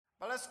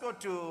But let's go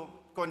to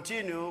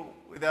continue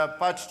with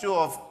part 2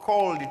 of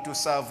called to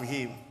serve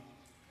him.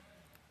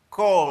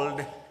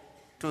 Called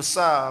to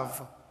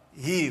serve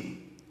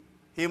him.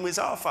 Him is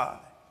our Father,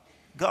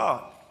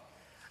 God.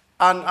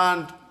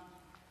 And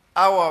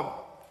our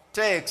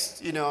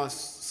text,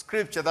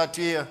 scripture that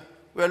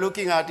we're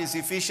looking at is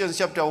Ephesians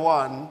chapter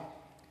 1,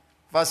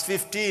 verse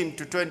 15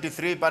 to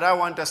 23. But I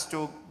want us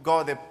to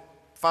go the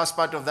first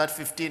part of that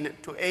 15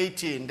 to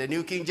 18. The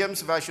New King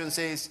James Version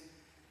says,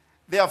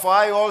 "Therefore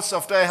I also,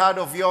 after I heard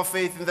of your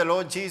faith in the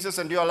Lord Jesus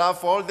and your love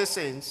for all the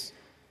saints,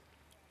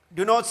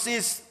 do not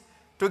cease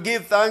to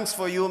give thanks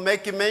for you,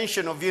 making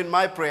mention of you in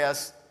my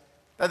prayers,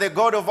 that the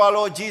God of our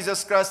Lord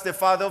Jesus Christ, the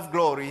Father of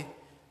glory,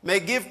 may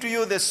give to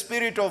you the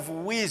spirit of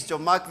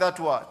wisdom," mark that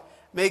word,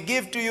 "may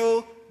give to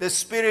you the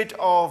spirit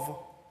of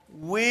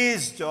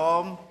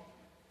wisdom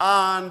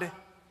and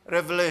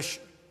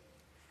revelation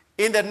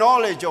in the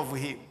knowledge of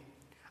him."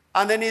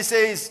 And then he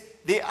says,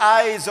 "the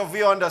eyes of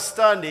your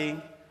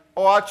understanding,"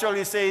 or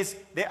actually says,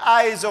 "the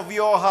eyes of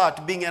your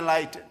heart being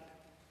enlightened."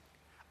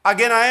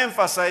 Again, I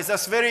emphasize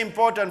that's very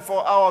important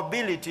for our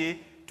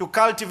ability to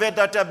cultivate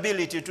that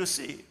ability to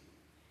see.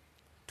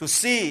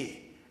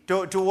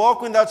 To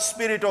walk in that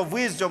spirit of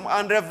wisdom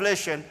and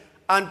revelation,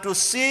 and to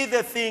see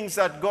the things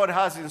that God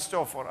has in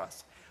store for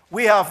us.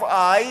 We have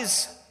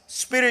eyes,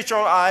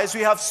 spiritual eyes,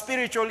 we have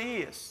spiritual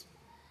ears.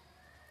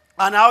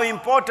 And how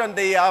important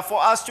they are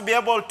for us to be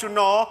able to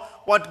know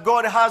what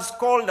God has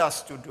called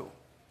us to do.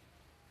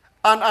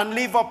 And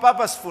live a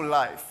purposeful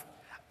life.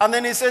 And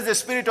then he says, the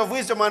spirit of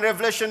wisdom and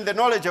revelation, the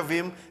knowledge of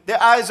him,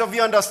 the eyes of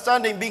your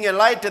understanding being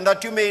enlightened,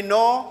 that you may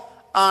know.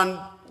 And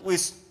we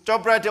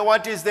stop right here.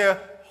 What is the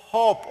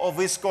hope of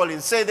his calling?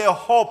 Say, the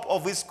hope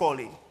of his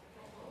calling.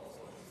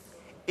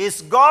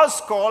 It's God's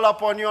call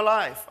upon your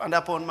life and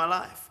upon my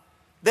life.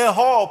 The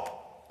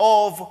hope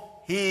of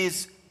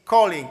his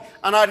calling.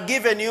 And I've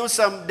given you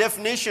some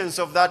definitions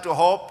of that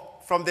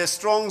hope from the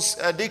Strong's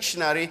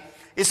dictionary.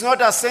 It's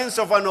not a sense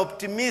of an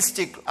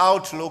optimistic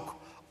outlook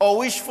or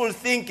wishful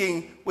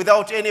thinking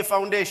without any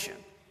foundation,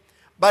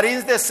 but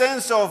in the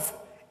sense of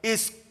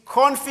its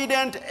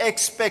confident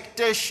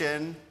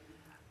expectation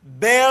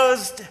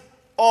based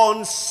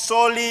on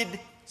solid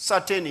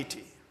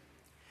certainty.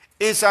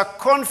 It's a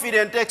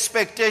confident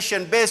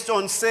expectation based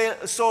on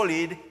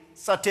solid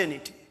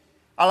certainty.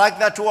 I like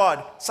that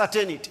word,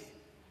 certainty.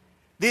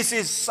 This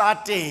is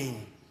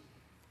certain.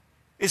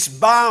 It's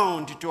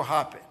bound to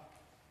happen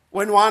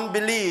when one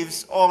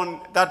believes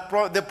on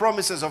the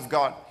promises of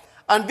God.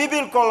 And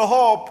biblical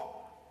hope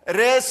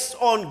rests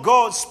on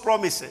God's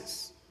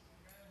promises.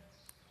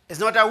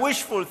 It's not a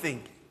wishful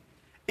thinking.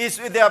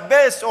 They are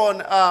based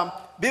on,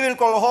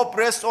 biblical hope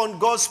rests on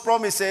God's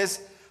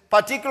promises,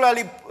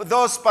 particularly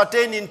those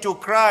pertaining to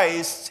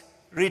Christ's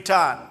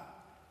return.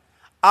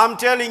 I'm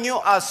telling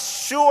you, as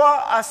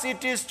sure as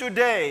it is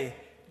today,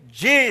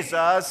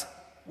 Jesus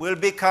will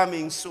be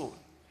coming soon.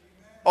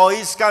 Or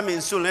he's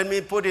coming soon. Let me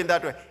put it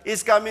that way.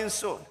 He's coming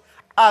soon.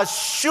 As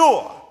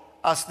sure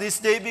as this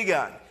day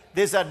began,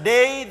 there's a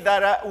day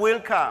that will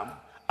come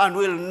and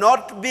will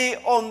not be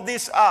on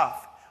this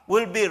earth,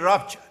 will be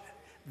raptured.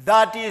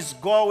 That is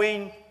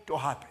going to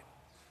happen.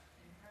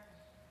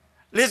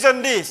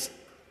 Listen this.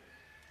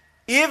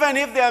 Even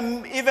if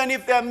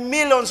there are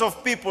millions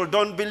of people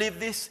don't believe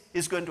this,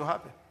 it's going to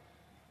happen.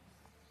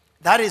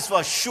 That is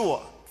for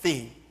sure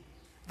thing.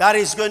 That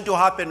is going to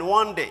happen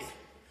one day.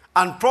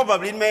 And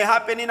probably it may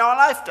happen in our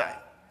lifetime.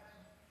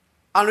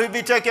 And we'll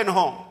be taken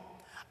home.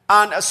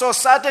 And so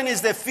certain is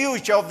the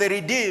future of the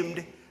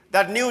redeemed,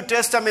 that New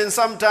Testament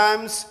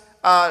sometimes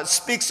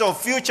speaks of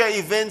future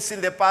events in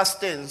the past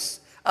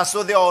tense, as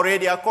though they are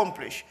already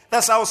accomplished.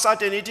 That's how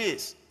certain it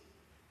is.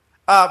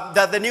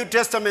 That the New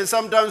Testament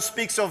sometimes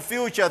speaks of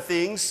future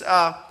things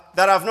that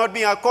have not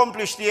been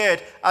accomplished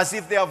yet, as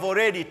if they have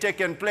already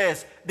taken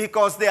place,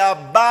 because they are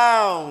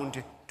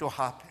bound to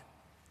happen.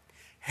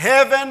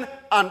 Heaven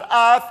and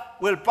earth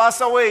will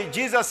pass away.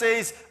 Jesus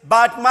says,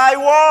 but my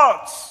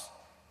words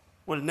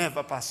will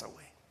never pass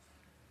away.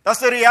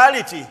 That's the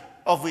reality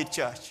of it,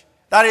 church.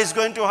 That is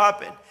going to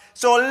happen.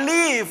 So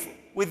live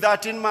with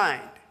that in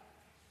mind.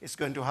 It's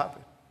going to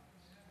happen.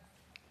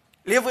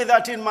 Live with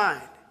that in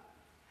mind.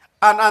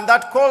 And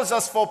that calls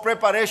us for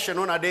preparation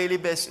on a daily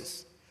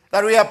basis.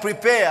 That we are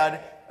prepared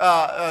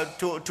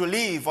to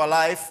live a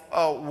life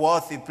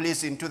worthy,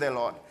 pleasing to the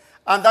Lord.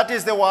 And that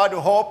is the word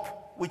hope,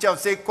 which I've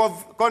said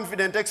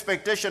confident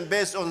expectation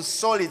based on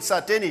solid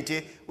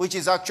certainty, which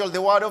is actually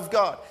the word of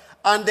God.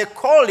 And the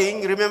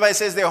calling, remember it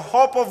says the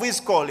hope of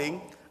his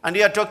calling, and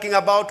we are talking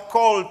about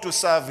called to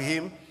serve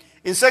him.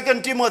 In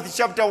 2 Timothy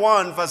chapter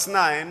 1 verse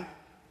 9,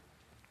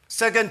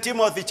 2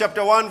 Timothy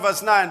chapter 1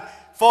 verse 9,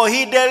 for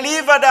he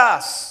delivered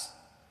us.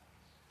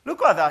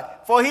 Look at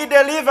that. For he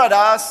delivered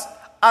us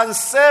and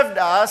saved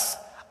us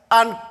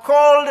and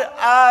called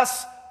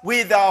us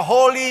with a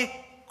holy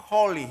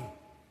calling.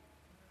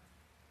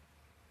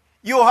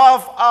 You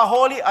have a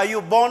holy, are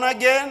you born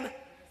again?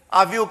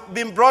 Have you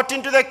been brought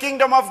into the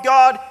kingdom of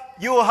God?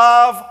 You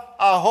have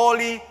a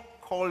holy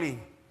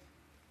calling.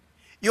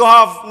 You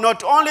have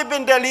not only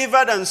been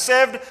delivered and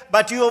saved,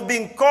 but you have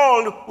been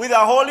called with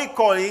a holy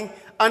calling.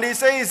 And he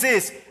says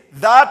this,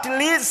 that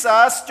leads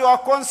us to a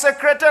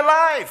consecrated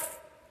life.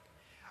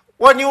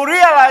 When you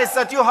realize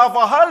that you have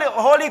a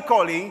holy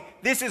calling,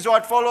 this is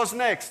what follows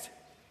next.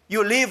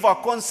 You live a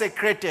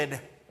consecrated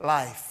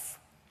life.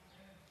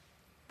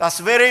 That's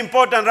very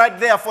important right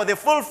there for the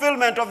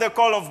fulfillment of the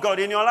call of God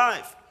in your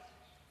life.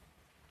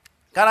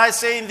 Can I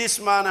say in this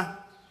manner?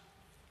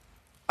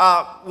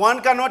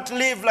 One cannot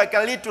live like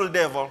a little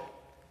devil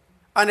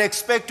and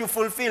expect to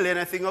fulfill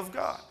anything of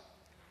God.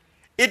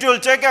 It will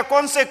take a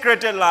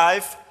consecrated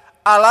life,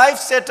 a life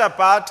set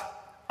apart,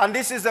 and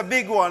this is a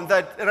big one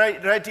that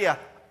right here,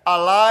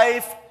 a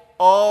life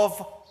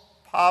of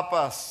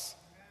purpose.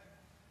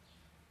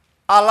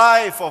 A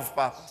life of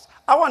purpose.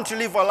 I want to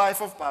live a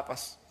life of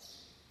purpose.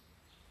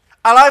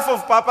 A life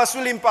of purpose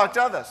will impact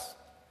others.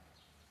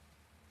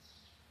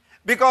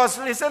 Because,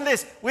 listen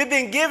this, we've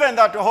been given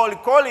that holy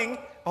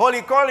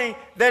calling,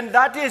 then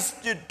that is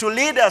to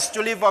lead us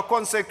to live a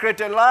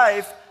consecrated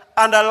life,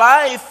 and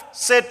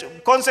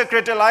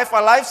consecrated life,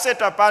 a life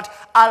set apart,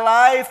 a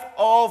life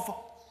of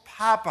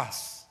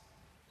purpose.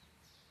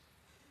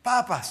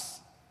 Purpose.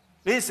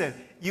 Listen,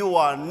 you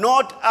are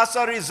not as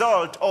a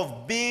result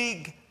of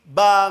Big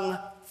Bang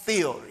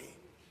theory.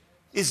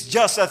 It's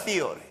just a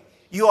theory.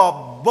 You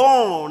are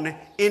born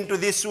into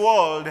this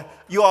world.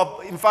 You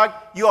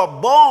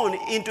are born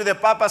into the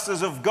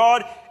purposes of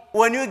God.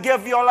 When you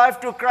give your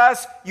life to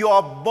Christ, you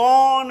are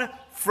born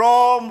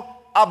from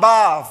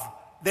above.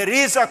 There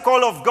is a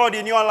call of God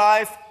in your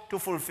life to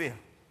fulfill.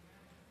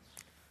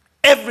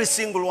 Every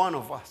single one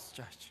of us,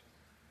 church.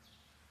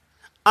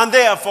 And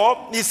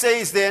therefore, he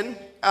says then,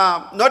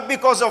 not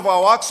because of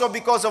our works or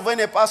because of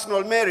any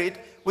personal merit,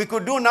 we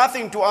could do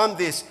nothing to earn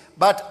this,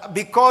 but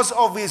because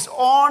of his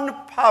own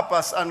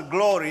purpose and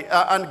glory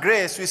and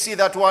grace, we see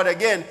that word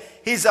again,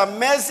 his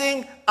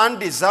amazing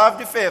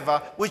undeserved favor,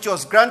 which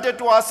was granted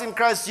to us in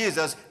Christ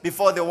Jesus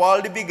before the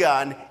world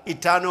began,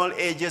 eternal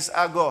ages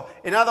ago.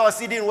 In other words,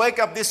 he didn't wake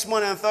up this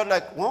morning and thought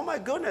like, oh my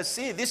goodness,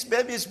 see, this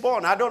baby is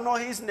born. I don't know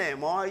his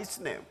name or its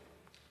name.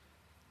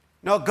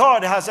 No,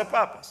 God has a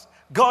purpose.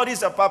 God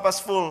is a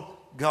purposeful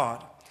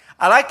God.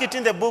 I like it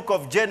in the book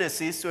of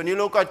Genesis, when you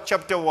look at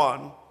chapter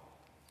 1,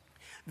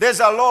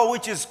 there's a law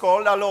which is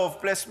called a law of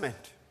placement.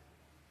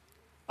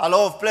 A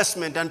law of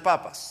placement and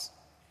purpose.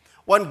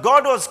 When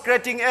God was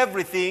creating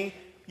everything,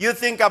 you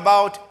think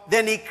about,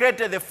 then he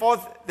created the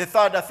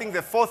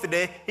fourth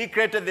day, he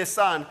created the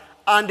sun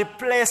and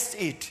placed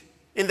it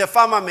in the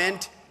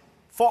firmament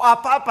for a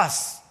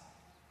purpose.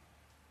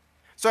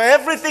 So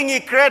everything he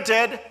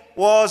created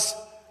was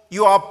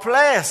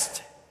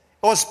placed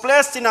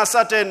in a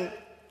certain,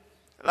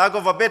 lack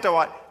of a better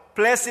word,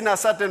 placed in a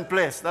certain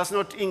place. That's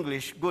not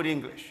English, good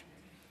English.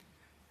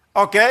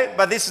 Okay,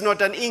 but this is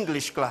not an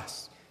English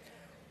class.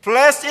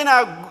 Placed in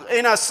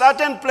a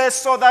certain place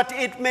so that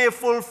it may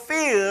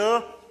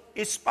fulfill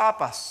its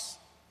purpose.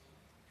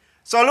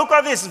 So look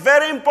at this.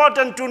 Very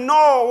important to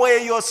know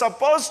where you're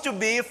supposed to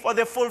be for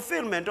the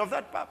fulfillment of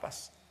that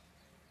purpose.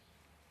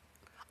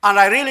 And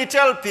I really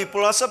tell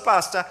people as a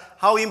pastor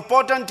how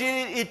important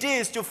it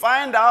is to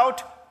find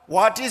out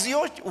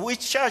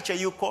which church are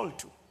you called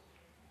to.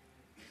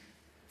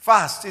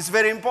 First, it's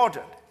very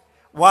important.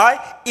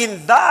 Why?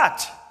 In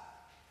that,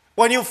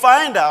 when you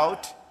find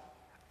out,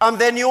 and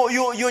then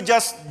you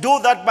just do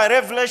that by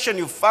revelation,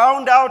 you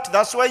found out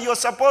that's where you're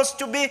supposed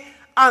to be,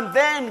 and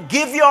then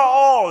give your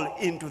all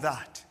into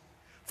that.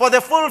 For the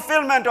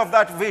fulfillment of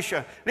that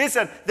vision.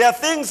 Listen, there are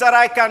things that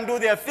I can do,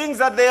 there are things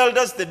that the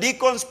elders, the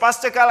deacons,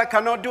 Pastor Carla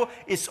cannot do.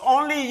 It's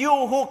only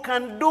you who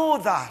can do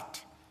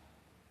that.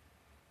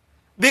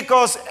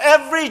 Because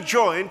every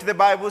joint, the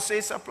Bible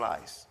says,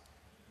 applies.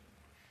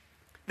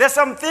 There's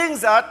some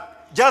things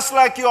that, just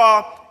like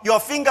your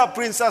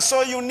fingerprints are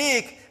so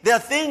unique, there are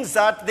things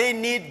that they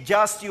need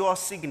just your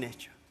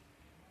signature.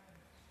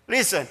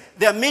 Listen,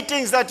 there are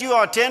meetings that you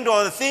attend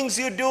or the things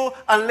you do,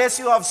 unless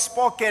you have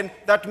spoken,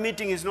 that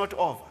meeting is not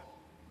over.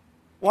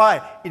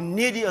 Why? It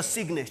needs your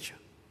signature.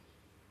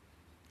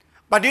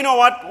 But you know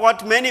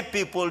what many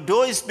people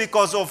do is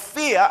because of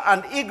fear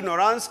and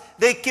ignorance,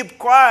 they keep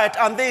quiet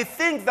and they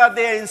think that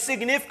they are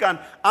insignificant.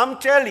 I'm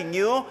telling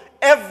you,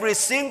 every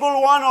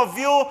single one of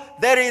you,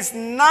 there is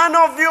none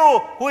of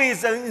you who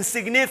is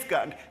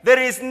insignificant.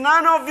 There is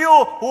none of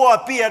you who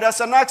appeared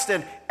as an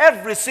accident.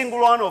 Every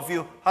single one of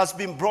you has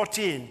been brought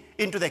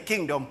into the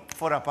kingdom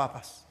for a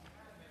purpose.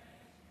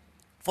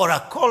 For a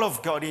call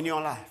of God in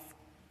your life.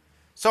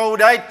 So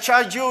would I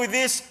charge you with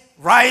this?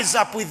 Rise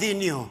up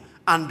within you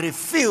and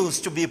refuse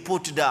to be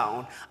put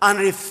down, and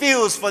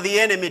refuse for the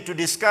enemy to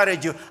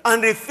discourage you,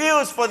 and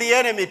refuse for the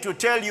enemy to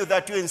tell you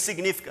that you're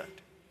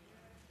insignificant.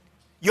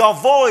 Your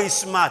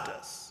voice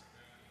matters.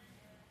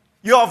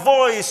 Your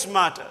voice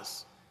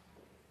matters.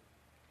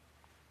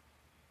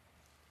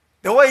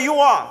 The way you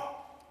are,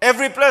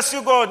 every place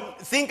you go,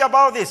 think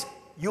about this.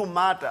 You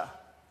matter.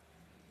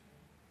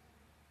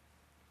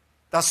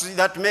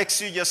 That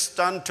makes you just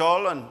stand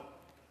tall, and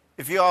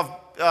if you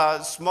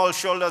have small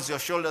shoulders, your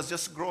shoulders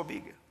just grow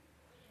bigger.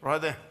 Right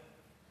there.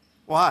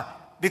 Why?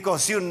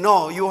 Because you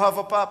know you have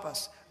a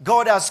purpose.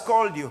 God has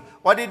called you.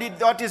 What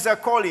is a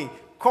calling?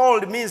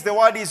 Called means the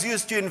word is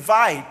used to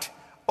invite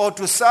or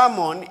to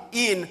summon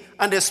in,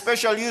 and a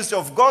special use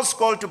of God's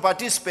call to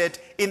participate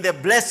in the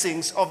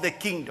blessings of the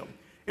kingdom.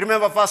 You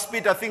remember 1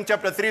 Peter, I think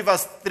chapter 3,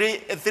 verse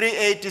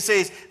 3:8, it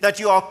says that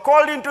you are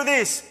called into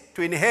this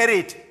to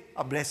inherit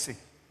a blessing.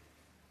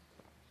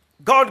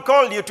 God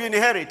called you to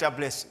inherit a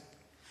blessing.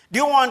 Do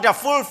you want a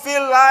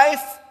fulfilled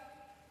life?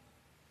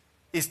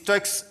 It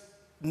takes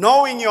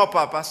knowing your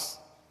purpose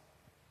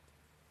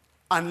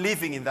and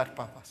living in that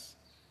purpose.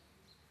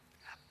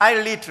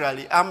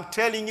 I'm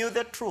telling you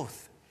the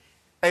truth.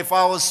 If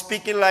I was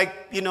speaking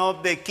like,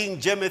 the King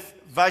James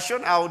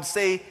Version, I would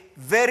say,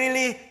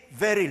 verily,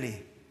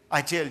 verily,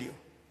 I tell you,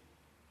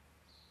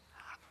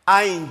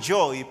 I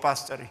enjoy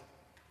pastoring.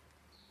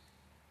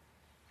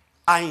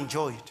 I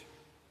enjoy it.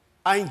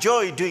 I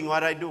enjoy doing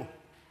what I do.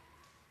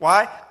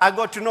 Why? I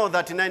got to know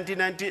that in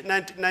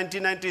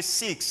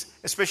 1996,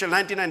 especially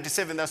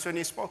 1997, that's when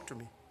he spoke to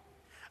me.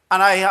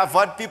 And I have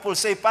heard people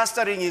say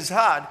pastoring is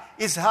hard.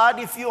 It's hard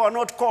if you are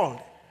not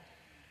called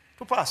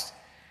to pastor.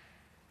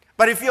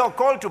 But if you are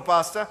called to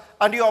pastor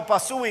and you are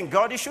pursuing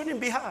God, it shouldn't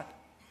be hard.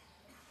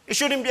 It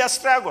shouldn't be a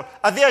struggle.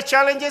 Are there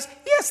challenges?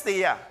 Yes,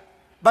 they are.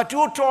 But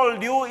who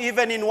told you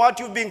even in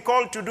what you've been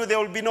called to do, there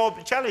will be no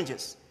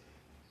challenges?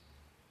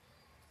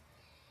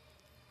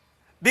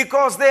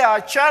 Because there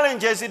are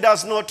challenges, it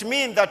does not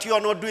mean that you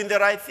are not doing the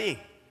right thing.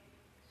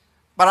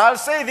 But I'll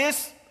say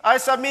this, I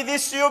submit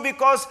this to you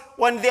because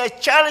when there are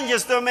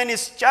challenges, there are many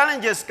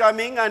challenges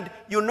coming, and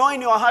you know in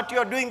your heart you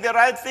are doing the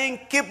right thing,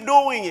 keep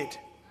doing it.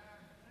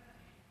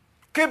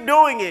 Keep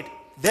doing it.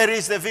 There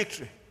is the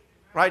victory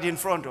right in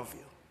front of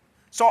you.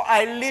 So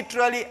I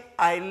literally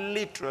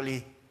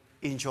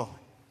enjoy.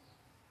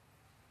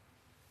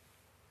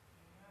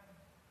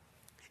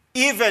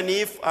 Even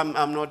if, I'm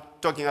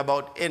not talking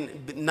about,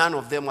 none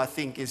of them I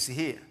think is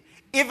here.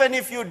 Even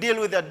if you deal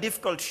with a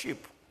difficult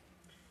sheep.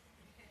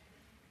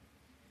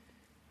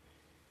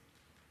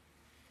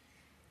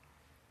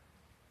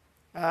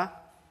 Have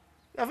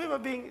you ever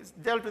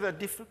dealt with a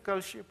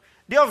difficult sheep?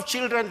 Do you have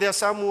children? There are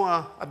some who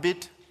are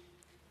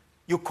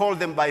you call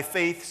them by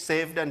faith,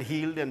 saved and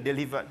healed and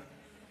delivered.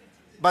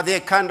 But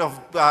they're kind of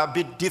a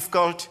bit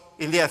difficult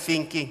in their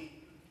thinking.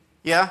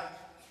 Yeah?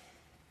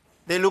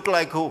 They look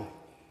like who?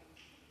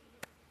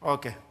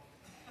 Okay.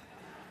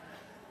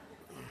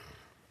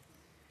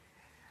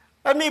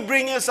 Let me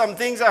bring you some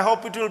things. I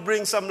hope it will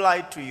bring some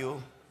light to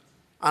you.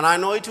 And I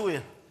know it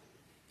will,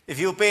 if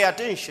you pay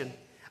attention.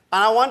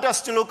 And I want us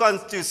to look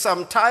into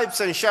some types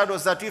and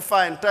shadows that we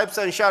find, types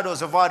and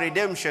shadows of our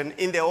redemption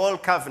in the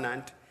Old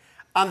Covenant.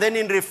 And then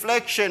in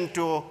reflection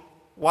to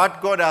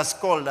what God has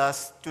called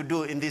us to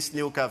do in this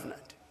new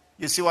covenant.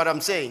 You see what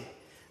I'm saying?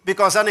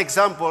 Because an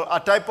example, a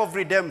type of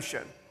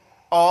redemption,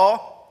 or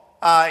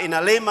in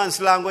a layman's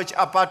language,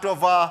 a part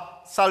of our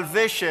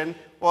salvation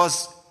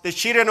was the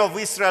children of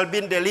Israel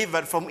being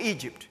delivered from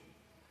Egypt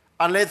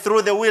and led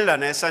through the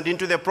wilderness and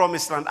into the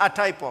promised land. A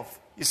type of.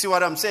 You see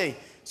what I'm saying?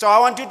 So I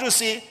want you to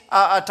see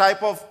a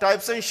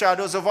types and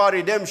shadows of our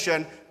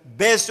redemption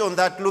based on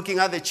that, looking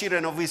at the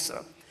children of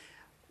Israel.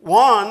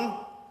 One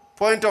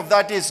point of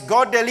that is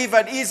God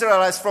delivered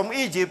Israelites from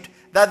Egypt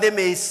that they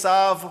may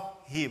serve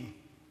him.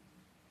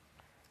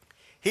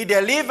 He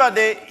delivered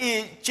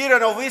the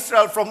children of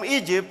Israel from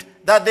Egypt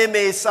that they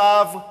may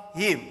serve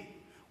him.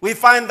 We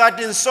find that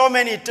in so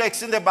many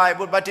texts in the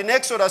Bible, but in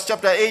Exodus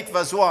chapter 8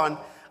 verse 1,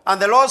 and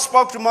the Lord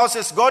spoke to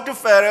Moses, go to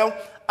Pharaoh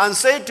and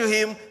say to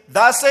him,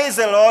 thus says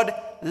the Lord,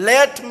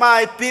 let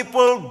my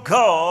people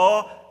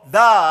go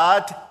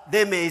that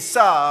they may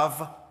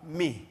serve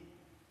me.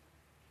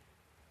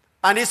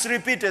 And it's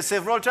repeated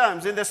several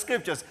times in the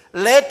scriptures.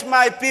 Let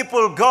my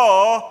people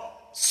go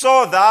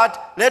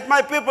let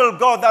my people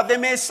go that they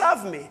may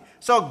serve me.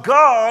 So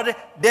God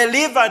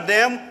delivered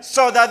them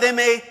so that they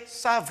may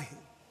serve him.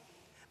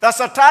 That's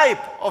a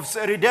type of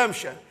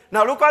redemption.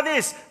 Now look at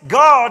this.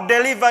 God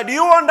delivered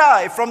you and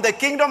I from the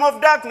kingdom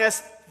of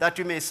darkness that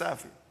we may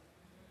serve him.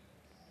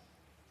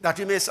 That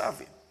we may serve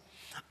him.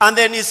 And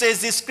then he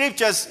says the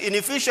scriptures in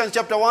Ephesians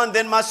chapter 1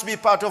 then must be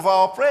part of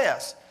our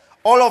prayers.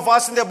 All of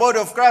us in the body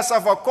of Christ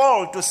have a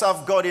call to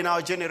serve God in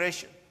our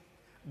generation.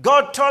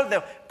 God told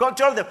them,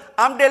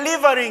 I'm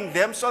delivering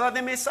them so that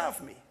they may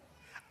serve me.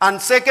 And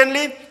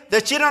secondly,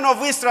 the children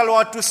of Israel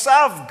were to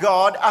serve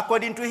God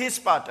according to his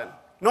pattern.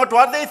 Not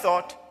what they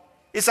thought.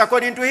 It's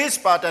according to his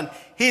pattern.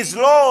 His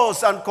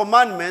laws and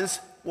commandments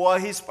were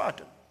his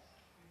pattern.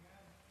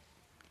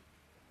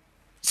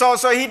 So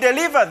he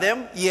delivered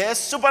them, yes,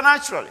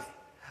 supernaturally.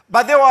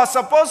 But they were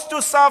supposed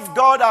to serve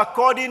God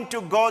according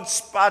to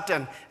God's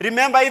pattern.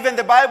 Remember, even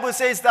the Bible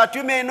says that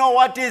you may know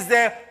what is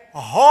the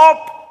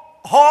hope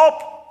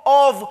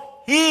of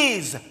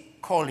his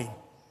calling.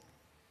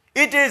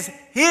 It is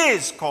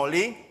his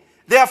calling.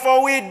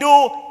 Therefore, we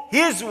do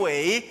his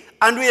way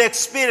and we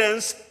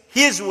experience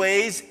his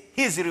ways,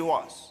 his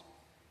rewards.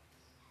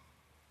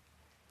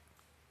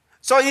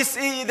 So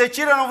the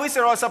children of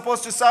Israel are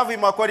supposed to serve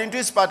him according to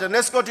his pattern.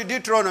 Let's go to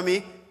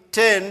Deuteronomy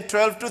 10,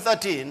 12 to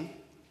 13.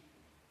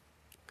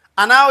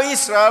 And now,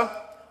 Israel,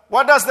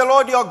 what does the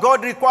Lord your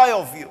God require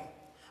of you?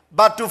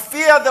 But to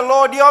fear the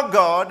Lord your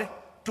God,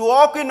 to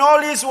walk in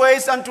all his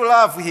ways and to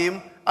love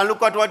him. And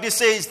look at what he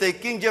says. The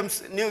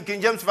New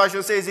King James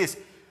Version says this.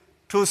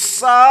 To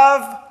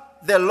serve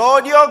the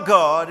Lord your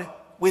God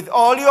with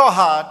all your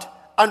heart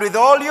and with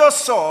all your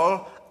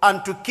soul,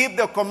 and to keep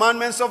the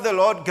commandments of the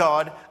Lord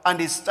God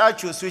and his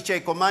statutes which I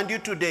command you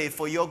today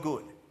for your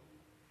good.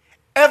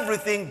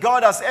 Everything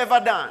God has ever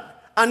done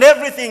and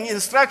everything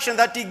instruction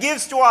that he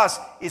gives to us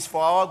is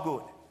for our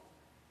good.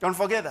 Don't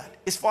forget that.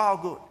 It's for our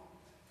good.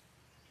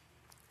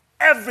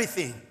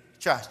 Everything,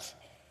 church.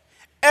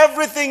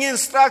 Everything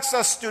instructs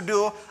us to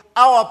do.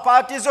 Our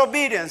part is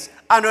obedience.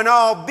 And when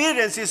our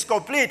obedience is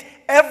complete,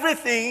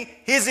 everything,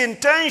 his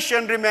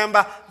intention,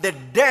 remember, the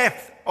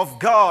depth of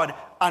God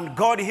and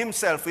God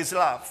himself is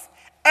love.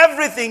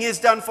 Everything is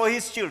done for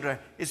his children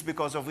is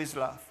because of his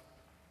love.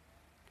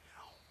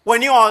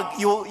 When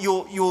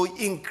you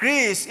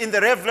increase in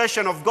the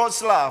revelation of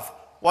God's love,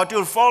 what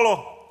will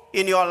follow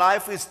in your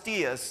life is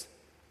tears,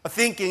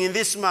 thinking in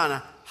this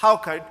manner, how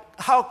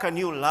can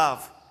you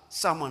love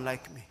someone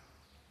like me?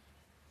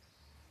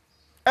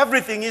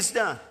 Everything is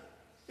done.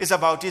 It's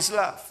about his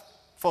love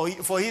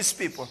for his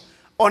people.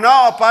 On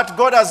our part,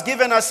 God has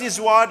given us his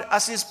word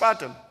as his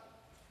pattern.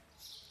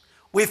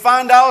 We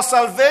find our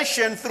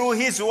salvation through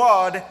his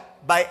word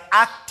by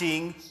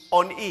acting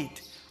on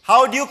it.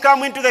 How do you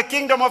come into the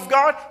kingdom of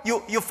God?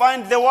 You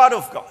find the word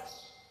of God.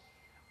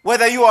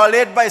 Whether you are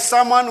led by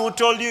someone who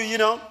told you,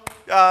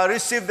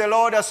 receive the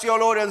Lord as your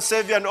Lord and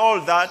Savior and all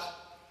that.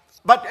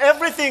 But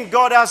everything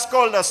God has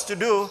called us to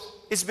do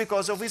is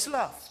because of his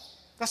love.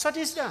 That's what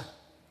he's done.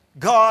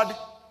 God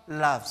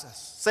loves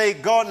us. Say,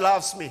 God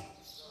loves me.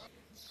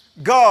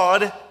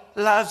 God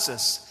loves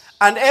us.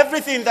 And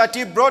everything that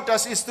he brought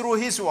us is through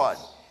his word.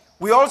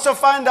 We also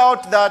find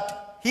out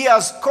that he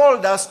has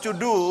called us to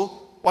do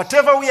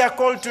whatever we are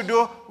called to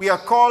do. We are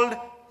called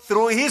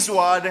through his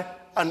word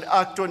and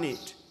act on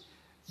it.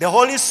 The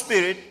Holy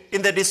Spirit,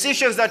 in the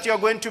decisions that you are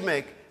going to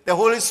make, the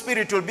Holy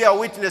Spirit will be a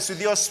witness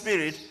with your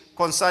spirit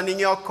concerning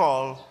your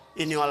call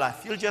in your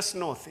life. You'll just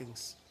know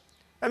things.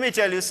 Let me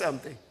tell you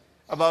something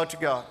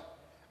about God,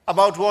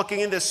 about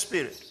walking in the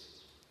Spirit.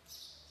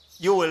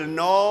 You will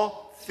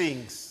know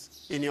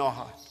things in your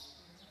heart.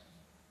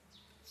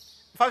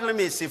 In fact, let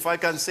me see if I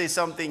can say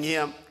something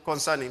here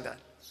concerning that.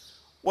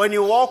 When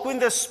you walk in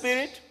the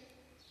Spirit,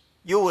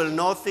 you will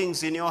know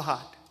things in your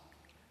heart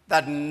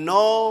that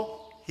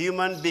no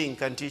human being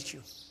can teach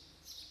you.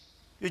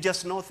 You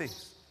just know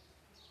things.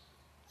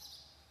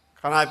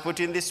 Can I put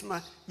in this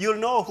man? You'll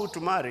know who to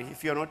marry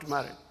if you're not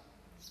married.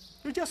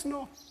 You just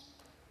know.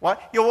 Why?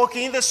 You're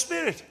walking in the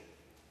Spirit.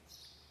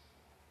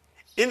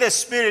 In the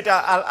Spirit,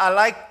 I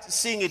like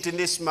seeing it in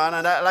this man,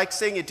 and I like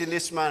saying it in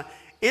this man.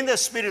 In the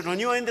Spirit, when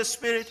you're in the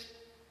Spirit,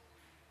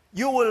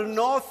 you will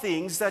know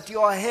things that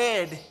your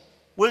head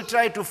will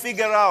try to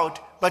figure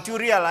out, but you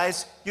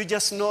realize you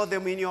just know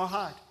them in your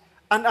heart.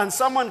 And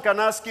someone can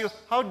ask you,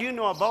 how do you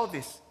know about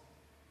this?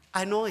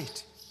 I know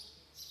it.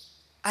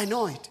 I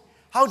know it.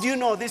 How do you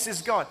know this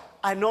is God?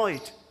 I know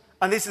it.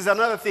 And this is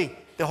another thing.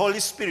 The Holy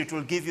Spirit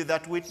will give you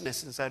that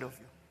witness inside of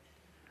you.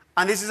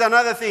 And this is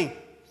another thing.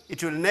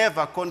 It will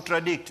never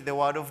contradict the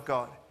Word of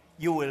God.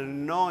 You will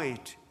know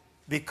it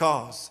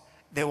because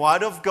the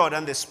Word of God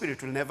and the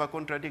Spirit will never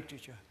contradict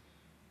each other.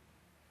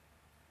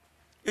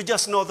 You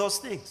just know those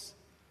things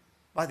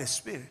by the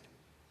Spirit.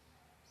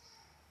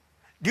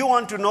 Do you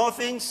want to know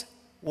things?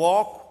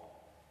 Walk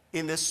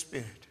in the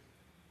Spirit.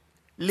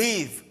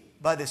 Live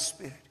by the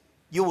Spirit.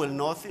 You will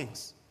know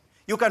things.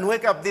 You can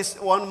wake up this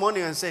one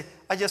morning and say,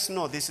 I just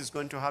know this is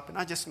going to happen.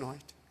 I just know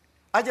it.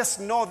 I just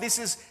know this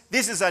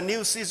is a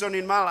new season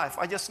in my life.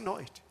 I just know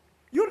it.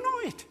 You'll know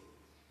it.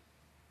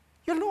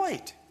 You'll know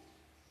it.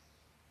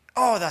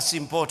 Oh, that's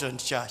important,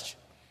 church.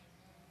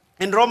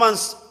 In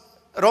Romans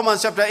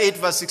chapter 8,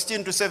 verse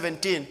 16 to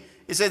 17,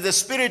 it says, the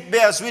Spirit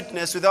bears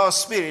witness with our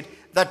spirit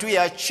that we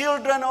are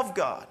children of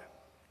God.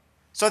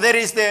 So there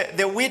is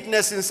the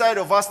witness inside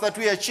of us that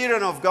we are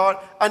children of God,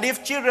 and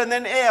if children,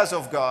 then heirs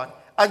of God,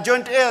 and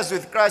joint heirs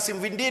with Christ,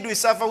 if indeed we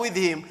suffer with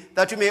him,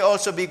 that we may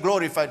also be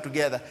glorified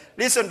together.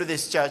 Listen to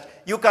this, church.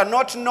 You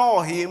cannot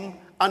know him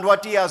and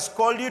what he has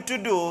called you to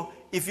do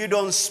if you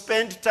don't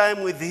spend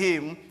time with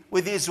him,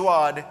 with his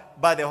word,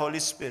 by the Holy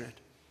Spirit.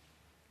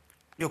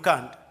 You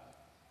can't.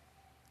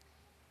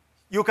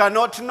 You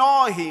cannot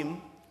know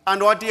him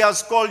and what he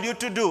has called you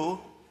to do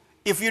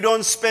if you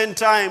don't spend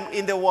time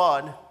in the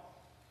word,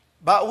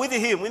 but with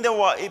him, in the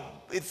word,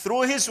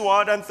 through his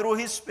word and through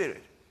his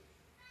Spirit.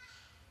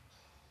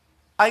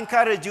 I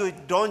encourage you,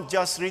 don't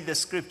just read the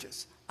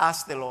scriptures.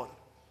 Ask the Lord.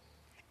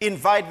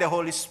 Invite the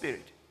Holy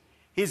Spirit.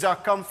 He's our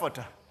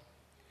comforter.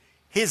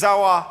 He's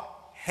our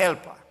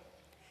helper.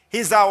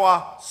 He's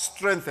our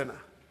strengthener.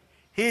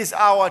 He's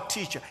our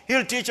teacher.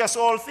 He'll teach us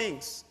all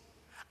things.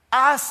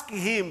 Ask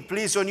him,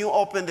 please, when you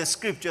open the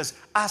scriptures,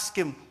 ask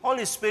him,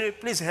 Holy Spirit,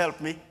 please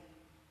help me.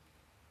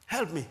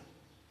 Help me.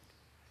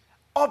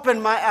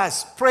 Open my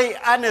eyes. Pray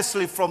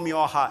earnestly from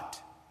your heart.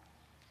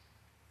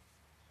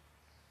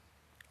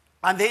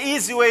 And the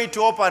easy way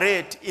to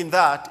operate in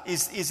that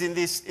is in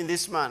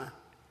this manner.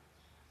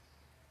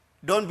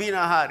 Don't be in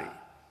a hurry.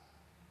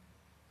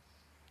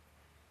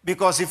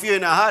 Because if you're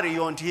in a hurry, you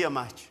won't hear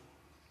much.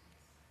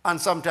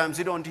 And sometimes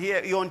you won't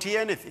hear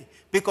anything.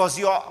 Because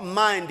your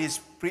mind is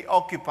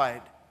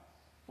preoccupied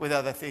with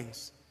other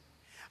things.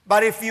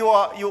 But if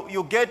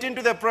you get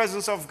into the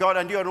presence of God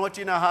and you're not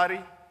in a hurry,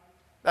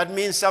 that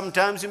means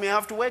sometimes you may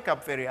have to wake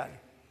up very early.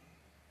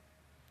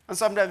 And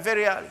sometimes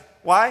very early.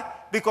 Why?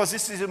 Because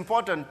this is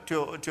important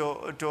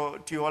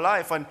to your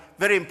life and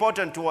very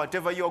important to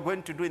whatever you're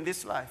going to do in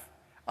this life.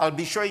 I'll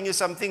be showing you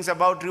some things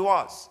about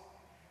rewards.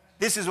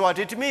 This is what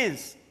it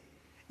means.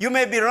 You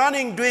may be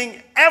running,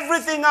 doing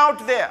everything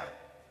out there,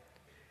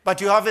 but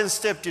you haven't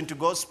stepped into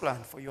God's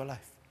plan for your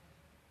life.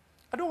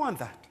 I don't want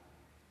that.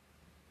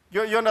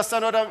 You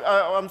understand what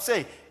I'm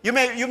saying? You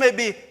may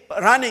be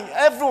running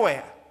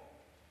everywhere.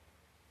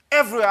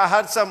 Everywhere. I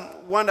had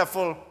some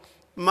wonderful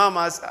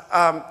mamas.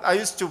 I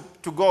used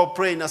to go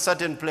pray in a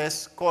certain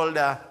place called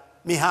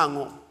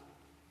Mihango.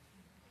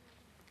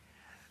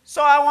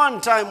 So at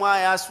one time I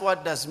asked,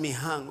 what does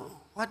Mihango?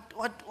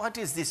 What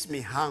is this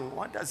Mihango?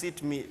 What does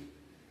it mean?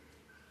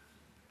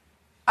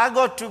 I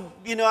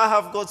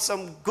have got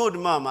some good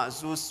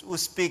mamas who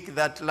speak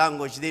that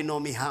language. They know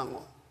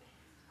Mihango.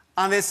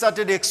 And they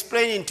started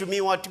explaining to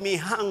me what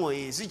Mihango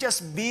is. It's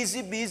just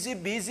busy, busy,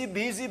 busy,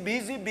 busy,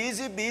 busy,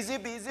 busy, busy,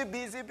 busy,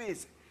 busy,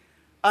 busy.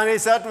 And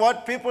it's that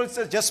what people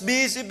say, just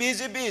busy,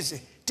 busy, busy.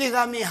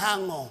 Tiga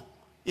Mihango.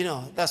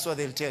 That's what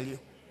they'll tell you.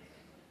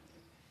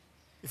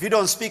 If you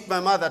don't speak my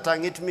mother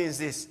tongue, it means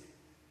this.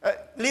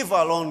 Leave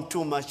alone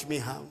too much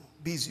Mihango.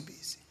 Busy,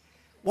 busy.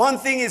 One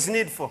thing is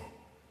needful.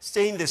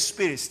 Stay in the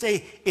Spirit.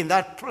 Stay in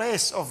that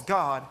place of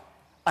God,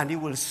 and He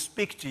will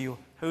speak to you.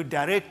 He will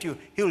direct you.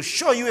 He will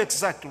show you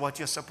exactly what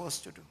you're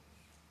supposed to do.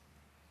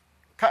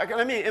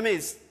 Let me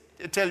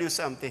tell you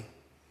something.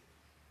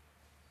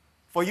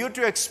 For you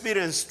to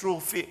experience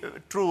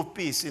true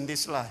peace in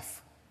this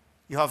life,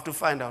 you have to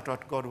find out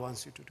what God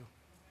wants you to do.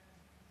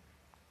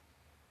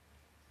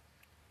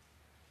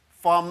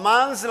 For a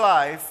man's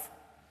life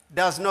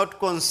does not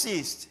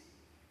consist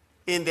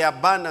in the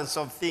abundance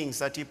of things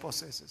that he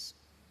possesses.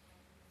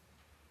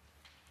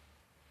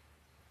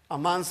 A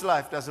man's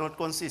life does not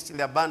consist in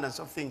the abundance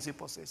of things he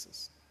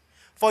possesses.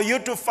 For you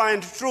to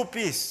find true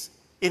peace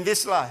in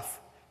this life,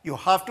 you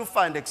have to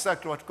find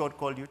exactly what God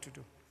called you to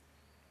do.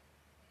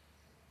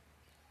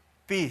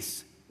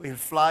 Peace will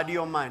flood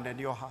your mind and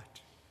your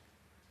heart.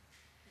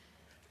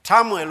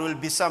 Turmoil will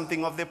be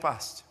something of the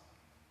past.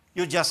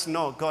 You just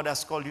know God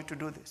has called you to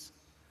do this.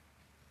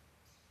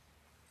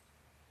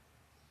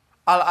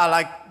 I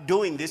like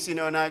doing this,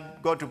 and I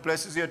go to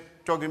places here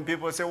talking to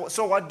people, say,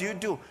 so what do you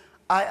do?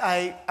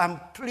 I am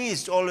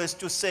pleased always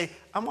to say,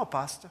 I'm a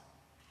pastor.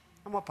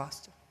 I'm a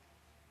pastor.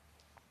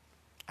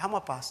 I'm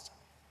a pastor.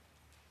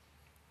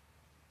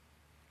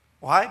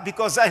 Why?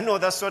 Because I know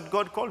that's what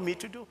God called me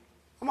to do.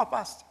 I'm a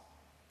pastor.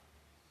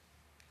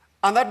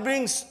 And that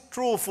brings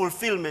true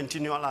fulfillment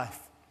in your life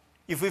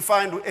if we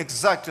find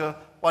exactly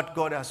what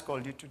God has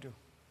called you to do.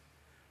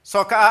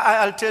 So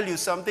I'll tell you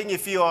something.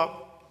 If you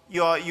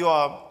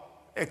are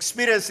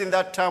experiencing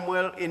that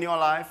turmoil in your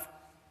life,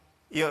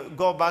 you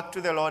go back to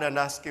the Lord and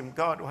ask Him,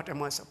 God, what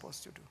am I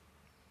supposed to do?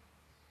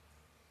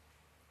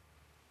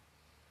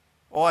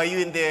 Or are you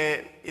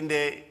in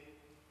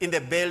the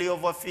belly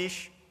of a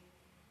fish,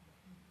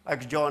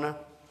 like Jonah?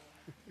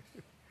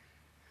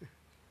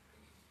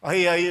 Or are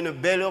you in the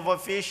belly of a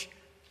fish?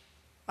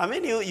 I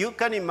mean, you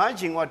can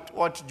imagine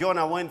what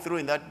Jonah went through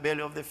in that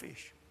belly of the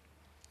fish.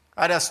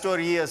 I had a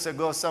story years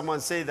ago. Someone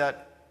said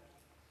that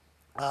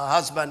a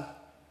husband,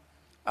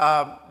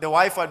 the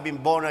wife had been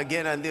born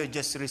again and they were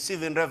just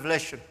receiving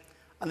revelation.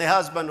 And the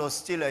husband was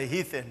still a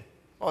heathen,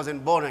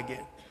 wasn't born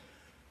again.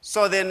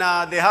 So then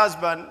the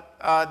husband,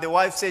 the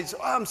wife says,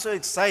 oh, I'm so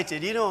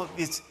excited.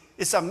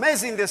 It's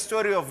amazing the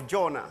story of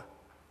Jonah,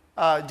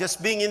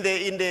 just being in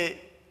the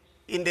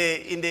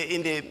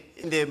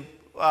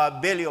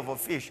belly of a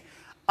fish.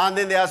 And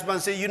then the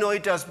husband said,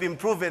 it has been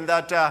proven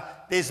that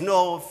there's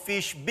no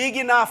fish big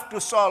enough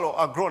to swallow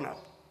a grown-up.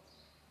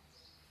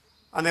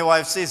 And the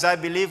wife says, I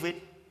believe it.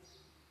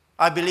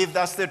 I believe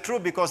that's the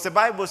truth because the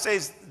Bible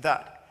says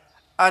that.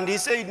 And he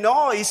said,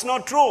 no, it's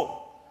not true.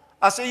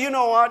 I said, you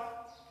know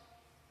what?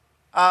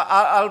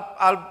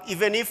 I'll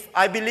even if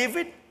I believe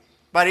it,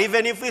 but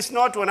even if it's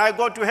not, when I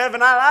go to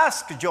heaven, I'll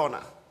ask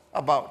Jonah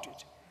about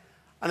it.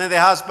 And then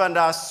the husband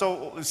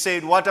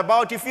said, what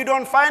about if you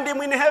don't find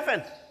him in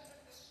heaven?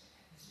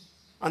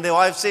 And the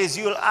wife says,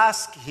 you'll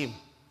ask him.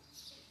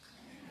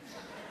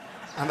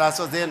 And that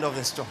was the end of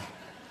the story.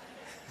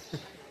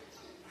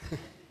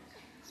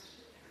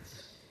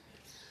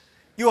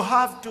 You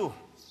have to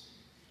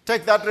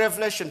take that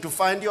revelation to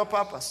find your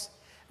purpose.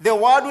 The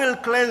word will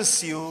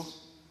cleanse you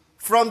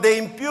from the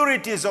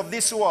impurities of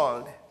this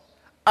world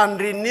and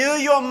renew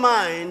your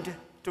mind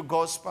to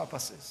God's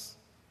purposes.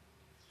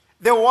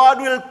 The word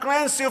will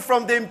cleanse you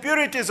from the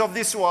impurities of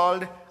this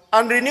world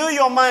and renew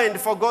your mind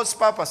for God's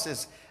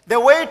purposes. The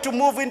way to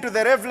move into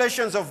the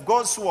revelations of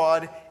God's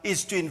word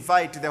is to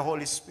invite the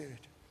Holy Spirit.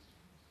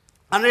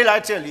 And really, I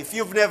tell you, if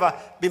you've never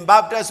been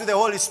baptized with the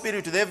Holy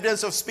Spirit to the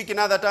evidence of speaking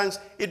other tongues,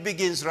 it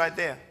begins right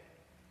there.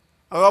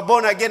 You are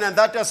born again and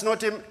that does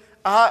not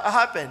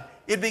happen.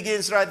 It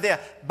begins right there.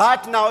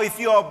 But now, if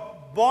you are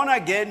born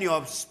again, you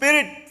are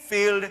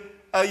spirit-filled,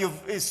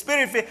 live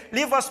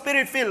a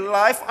spirit-filled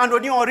life, and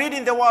when you are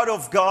reading the Word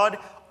of God,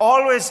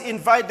 always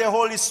invite the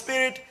Holy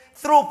Spirit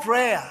through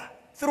prayer,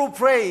 through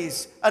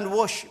praise and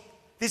worship.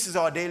 This is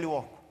our daily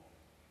walk.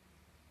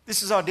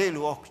 This is our daily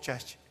walk,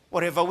 church.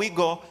 Wherever we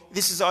go,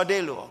 this is our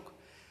daily walk.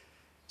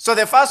 So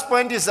the first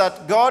point is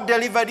that God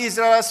delivered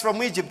Israelites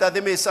from Egypt that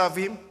they may serve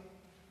him.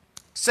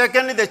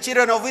 Secondly, the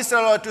children of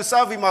Israel are to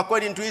serve him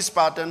according to his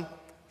pattern.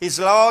 His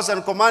laws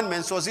and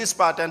commandments was his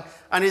pattern,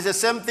 and it's the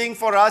same thing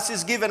for us.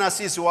 He's given us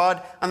his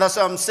word, and that's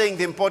why I'm saying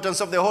the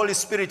importance of the Holy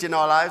Spirit in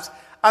our lives.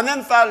 And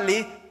then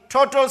thirdly,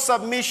 total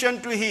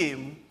submission to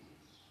him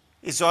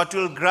is what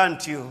will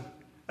grant you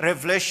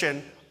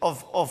revelation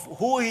of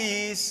who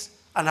he is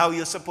and how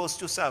you're supposed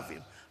to serve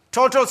him.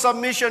 Total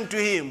submission to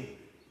him.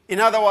 In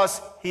other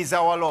words, he's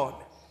our Lord.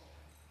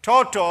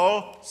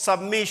 Total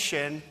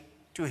submission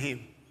to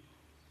him.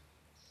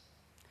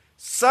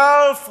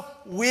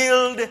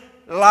 Self-willed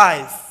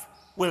life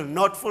will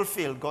not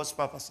fulfill God's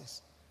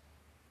purposes.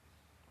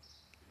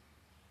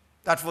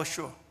 That's for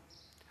sure.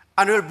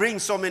 And will bring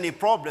so many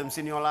problems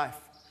in your life.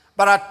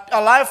 But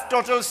a life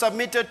totally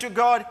submitted to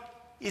God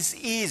is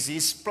easy,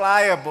 it's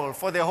pliable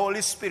for the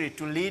Holy Spirit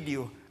to lead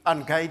you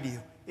and guide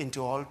you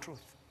into all truth.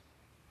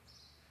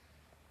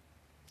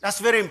 That's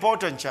very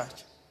important,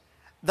 church.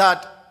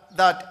 That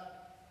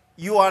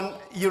you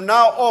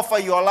now offer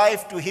your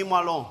life to him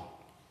alone.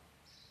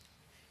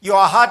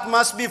 Your heart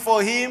must be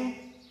for him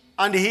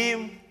and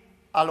him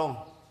alone.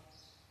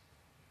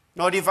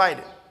 Not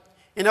divided.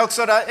 In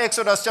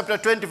Exodus chapter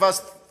 20 verse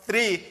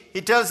 3,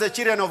 he tells the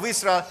children of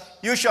Israel,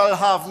 you shall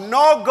have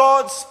no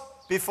gods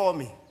before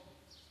me.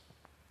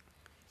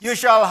 You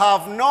shall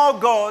have no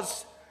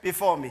gods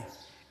before me.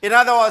 In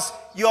other words,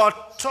 your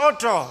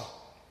total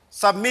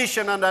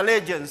submission and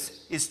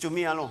allegiance is to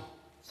me alone.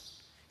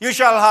 You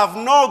shall have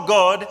no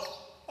God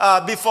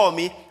before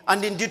me.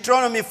 And in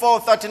Deuteronomy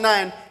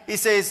 4:39, he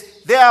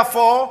says,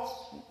 therefore,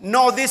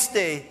 know this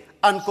day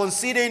and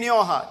consider in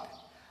your heart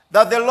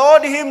that the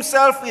Lord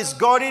himself is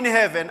God in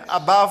heaven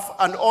above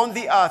and on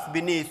the earth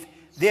beneath.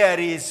 There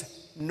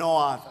is no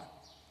other.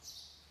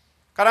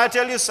 Can I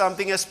tell you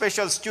something,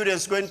 especially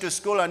students going to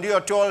school and you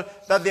are told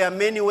that there are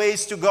many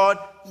ways to God?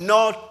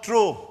 Not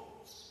true.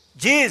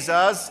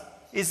 Jesus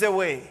is the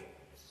way,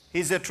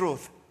 he's the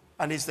truth,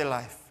 and he's the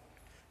life.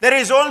 There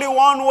is only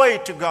one way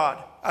to God,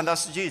 and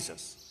that's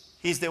Jesus.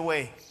 He's the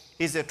way,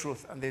 he's the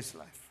truth, and there's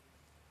life.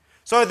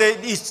 So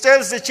he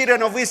tells the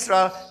children of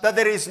Israel that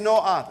there is no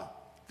other.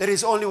 There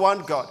is only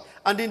one God.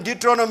 And in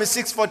Deuteronomy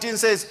 6:14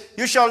 says,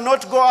 you shall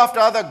not go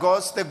after other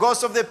gods, the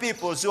gods of the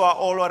peoples who are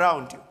all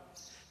around you.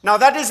 Now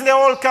that is the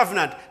old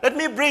covenant. Let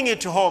me bring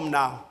it home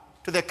now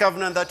to the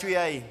covenant that we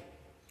are in.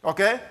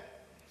 Okay?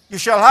 You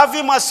shall have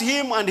him as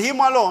him and him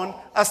alone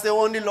as the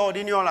only Lord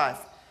in your life.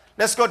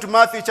 Let's go to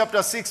Matthew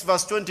chapter 6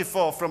 verse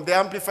 24 from the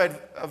Amplified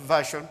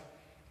Version.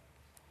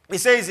 It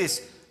says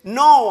this,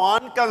 no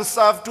one can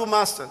serve two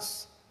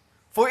masters,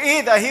 for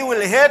either he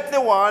will hate the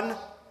one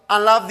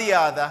and love the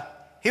other.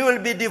 He will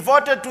be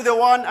devoted to the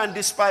one and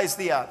despise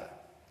the other.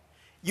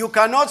 You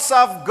cannot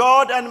serve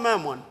God and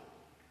mammon.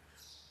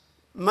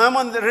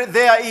 Mammon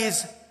there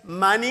is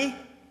money,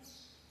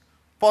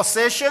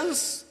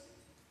 possessions,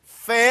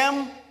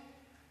 fame,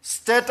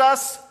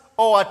 status,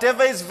 or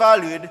whatever is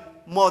valued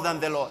more than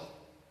the Lord.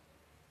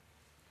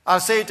 I'll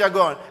say it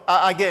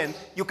again.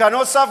 You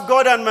cannot serve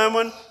God and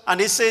mammon,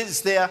 and it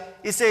says there,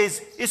 it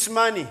says it's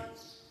money,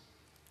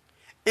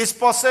 it's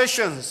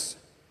possessions,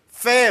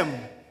 fame,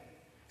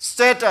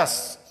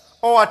 status,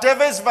 or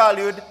whatever is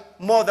valued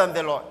more than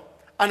the Lord.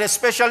 And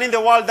especially in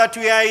the world that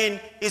we are in,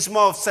 it's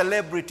more of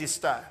celebrity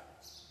style.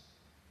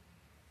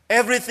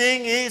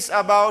 Everything is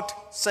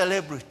about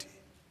celebrity.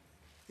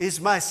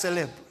 He's my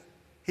celeb.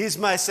 He's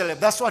my celeb.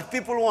 That's what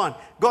people want.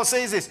 God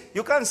says this,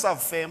 you can't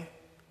serve fame.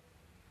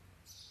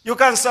 You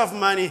can't serve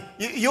money.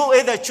 You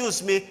either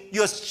choose me,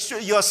 you're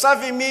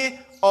serving me,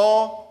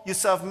 or you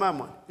serve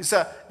mammon.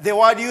 The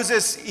word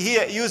used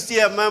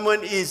here,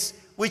 mammon,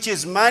 which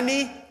is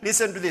money.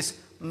 Listen to this.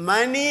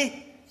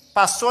 Money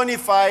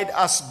personified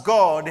as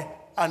God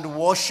and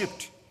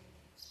worshipped.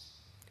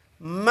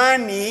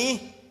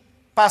 Money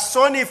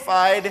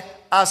personified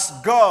as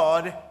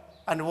God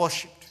and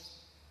worshipped.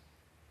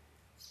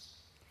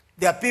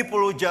 There are people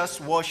who just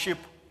worship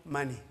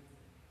money.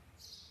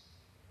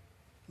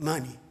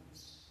 Money.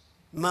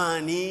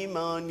 Money,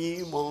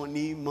 money,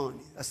 money, money.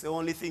 That's the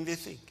only thing they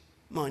think.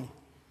 Money.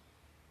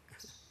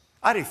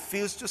 I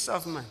refuse to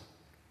serve money.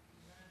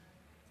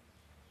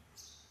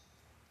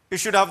 You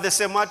should have the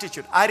same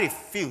attitude. I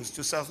refuse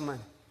to serve money.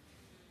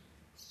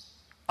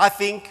 I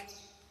think,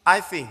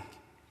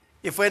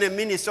 if any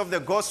minister of the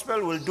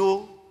gospel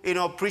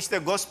will preach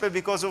the gospel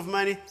because of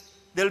money,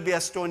 they'll be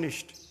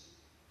astonished.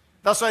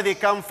 That's why they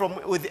come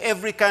with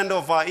every kind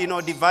of,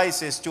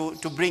 devices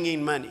to bring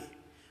in money.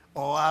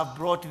 Oh, I've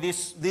brought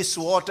this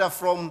water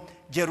from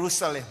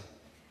Jerusalem.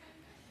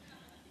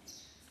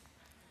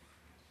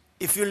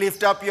 If you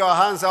lift up your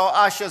hands, our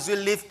ushers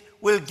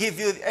will give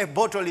you a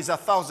bottle is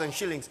 1,000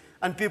 shillings.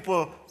 And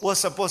people who are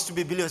supposed to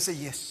be believers say,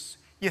 yes,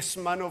 yes,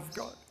 man of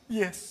God,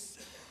 yes,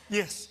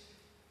 yes.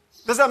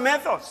 Those are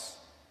methods.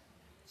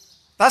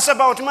 That's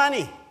about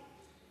money.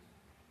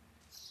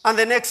 And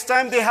the next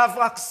time they have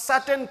a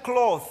certain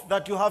cloth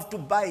that you have to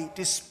buy, it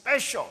is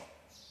special.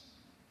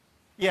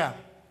 Yeah.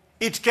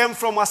 It came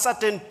from a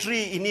certain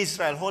tree in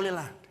Israel, Holy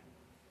Land.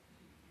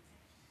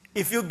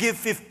 If you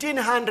give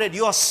 1,500,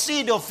 your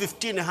seed of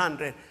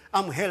 1,500,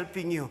 I'm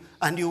helping you,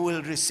 and you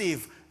will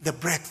receive the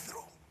breakthrough.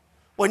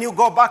 When you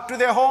go back to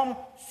their home,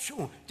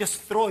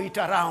 just throw it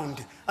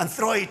around and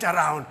throw it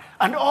around.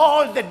 And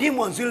all the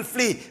demons will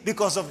flee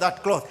because of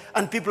that cloth.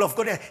 And people of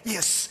God,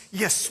 yes,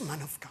 yes,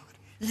 man of God.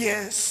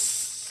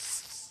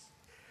 Yes.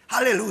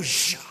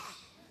 Hallelujah.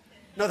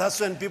 No, that's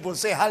when people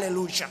say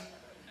hallelujah.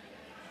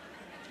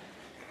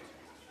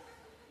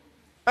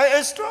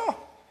 It's true.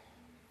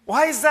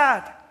 Why is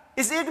that?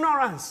 It's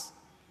ignorance.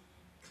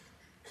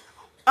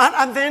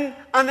 And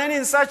then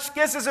in such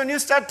cases, when you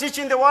start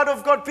teaching the word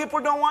of God, people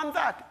don't want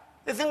that.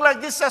 They think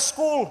like this is a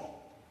school.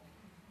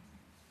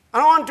 I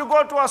don't want to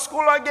go to a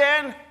school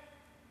again.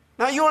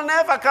 Now you'll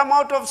never come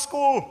out of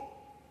school.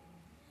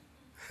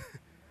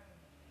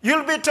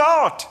 You'll be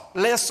taught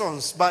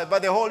lessons by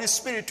the Holy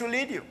Spirit to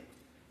lead you.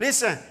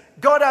 Listen,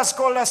 God has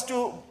called us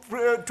to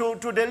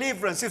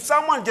deliverance. If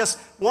someone just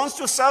wants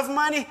to serve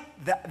money,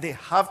 they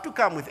have to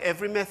come with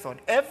every method,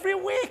 every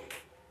week,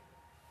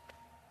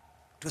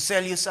 to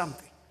sell you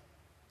something.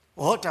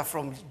 Water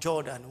from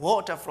Jordan,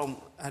 water from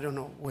I don't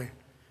know where.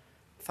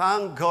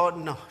 Thank God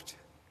not.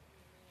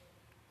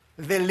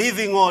 The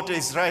living water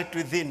is right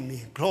within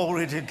me.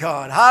 Glory to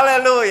God.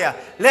 Hallelujah.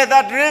 Let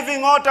that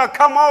living water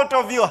come out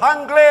of you.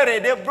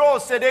 Hanglere, de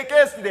brose, de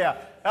kesdea.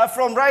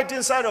 From right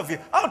inside of you.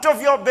 Out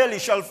of your belly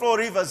shall flow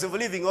rivers of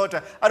living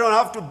water. I don't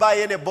have to buy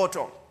any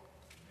bottle.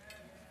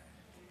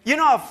 You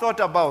know, I've thought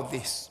about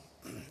this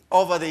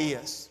over the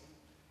years.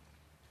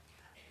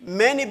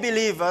 Many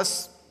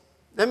believers,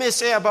 let me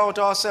say about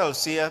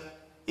ourselves here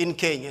in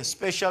Kenya,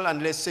 special,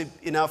 and let's say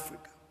in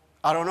Africa.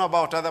 I don't know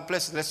about other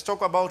places. Let's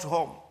talk about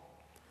home.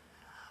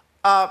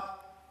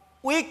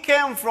 We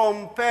came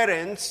from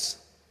parents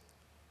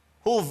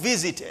who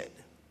visited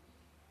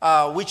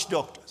witch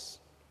doctors.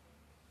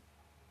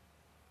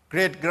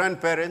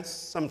 Great-grandparents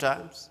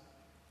sometimes.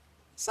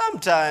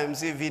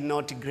 Sometimes even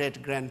not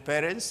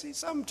great-grandparents.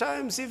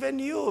 Sometimes even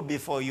you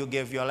before you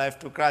gave your life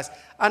to Christ.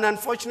 And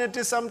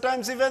unfortunately,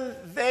 sometimes even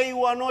they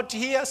were not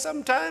here.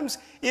 Sometimes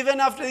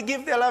even after they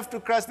give their life to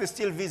Christ, they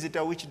still visit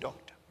a witch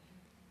doctor.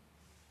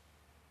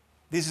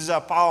 This is a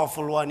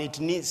powerful one.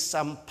 It needs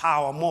some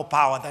power, more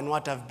power than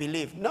what I've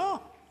believed.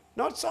 No,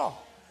 not so.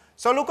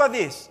 So look at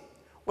this.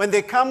 When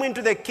they come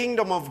into the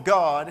kingdom of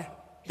God,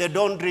 they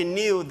don't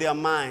renew their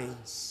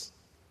minds.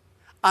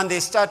 And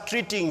they start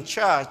treating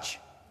church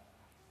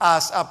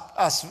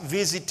as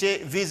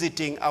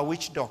visiting a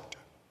witch doctor.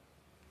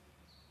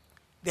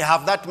 They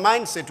have that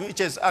mindset,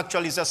 which is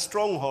actually a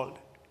stronghold.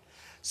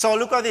 So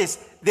look at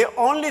this. They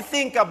only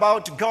think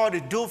about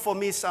God, do for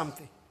me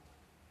something.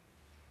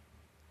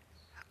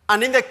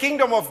 And in the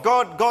kingdom of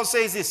God, God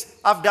says this,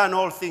 I've done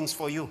all things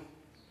for you.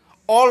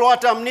 All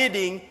what I'm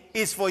needing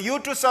is for you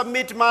to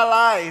submit my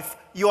life,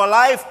 your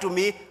life to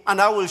me,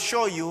 and I will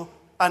show you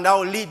and I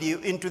will lead you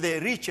into the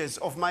riches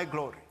of my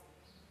glory.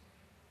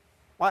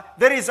 What?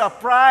 There is a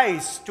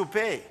price to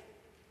pay.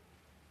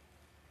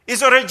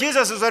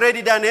 Jesus has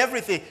already done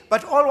everything,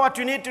 but all what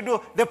you need to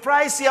do, the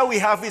price here we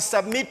have is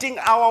submitting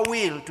our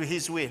will to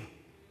his will.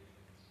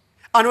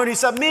 And when we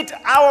submit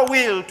our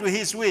will to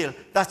his will,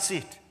 that's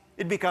it.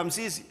 It becomes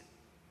easy.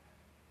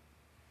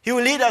 He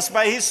will lead us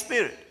by his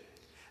Spirit.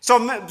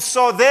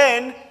 So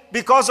then,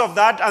 because of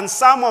that, and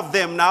some of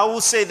them now who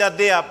say that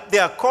they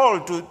are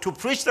called to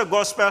preach the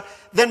gospel,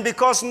 then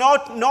because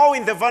not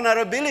knowing the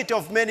vulnerability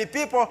of many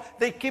people,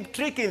 they keep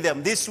tricking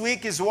them. This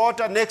week is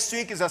water, next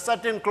week is a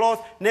certain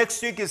cloth,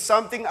 next week is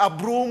something, a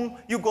broom.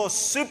 You go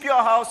sweep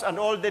your house and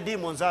all the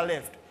demons are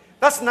left.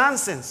 That's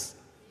nonsense.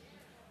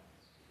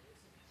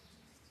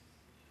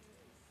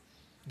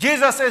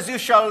 Jesus says, you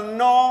shall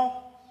know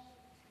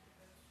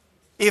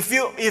if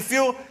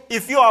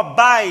you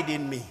abide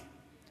in me,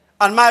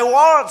 and my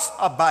words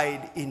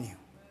abide in you,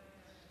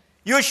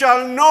 you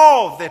shall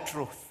know the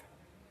truth.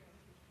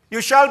 You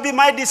shall be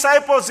my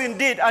disciples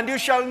indeed, and you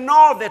shall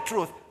know the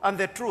truth, and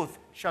the truth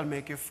shall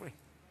make you free.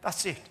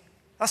 That's it.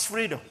 That's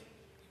freedom.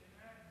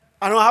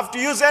 I don't have to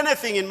use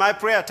anything in my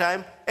prayer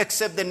time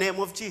except the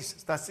name of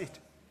Jesus. That's it.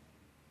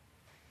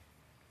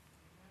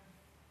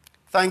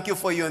 Thank you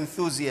for your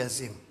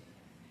enthusiasm.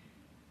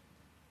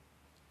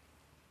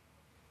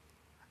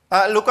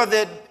 Look at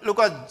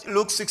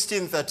Luke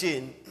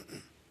 16:13.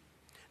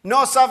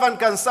 No servant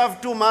can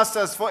serve two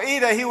masters, for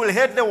either he will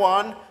hate the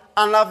one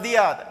and love the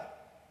other,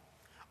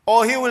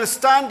 or he will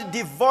stand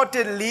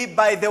devotedly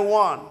by the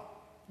one,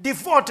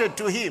 devoted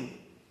to him,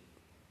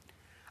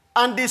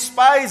 and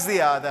despise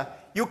the other.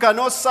 You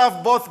cannot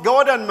serve both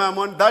God and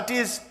mammon, that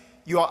is,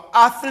 your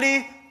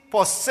earthly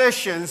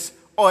possessions,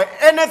 or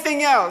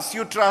anything else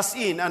you trust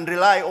in and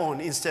rely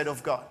on instead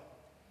of God.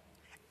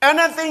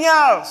 Anything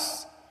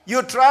else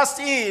you trust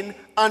in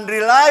and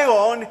rely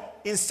on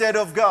instead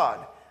of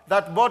God.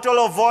 That bottle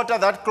of water,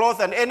 that cloth,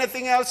 and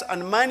anything else,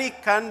 and money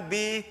can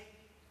be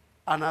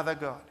another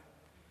God.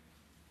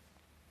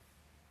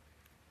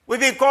 We've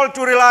been called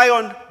to rely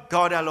on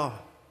God alone.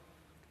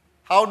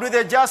 How do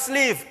the just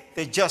live?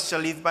 The just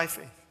shall live by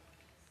faith.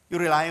 You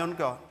rely on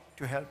God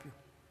to help you.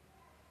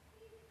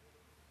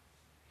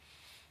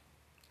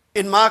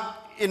 In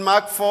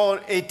Mark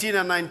 4, 18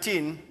 and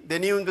 19, the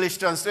New English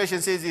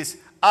Translation says this: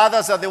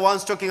 others are the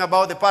ones talking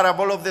about the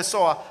parable of the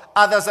sower.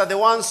 Others are the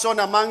ones sown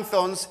among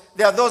thorns.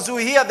 There are those who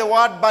hear the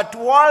word, but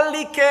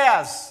worldly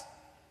cares.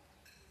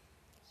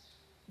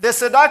 The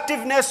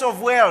seductiveness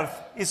of wealth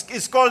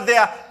is called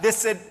there the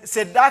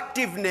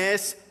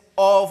seductiveness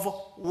of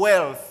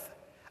wealth.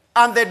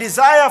 And the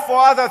desire for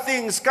other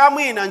things come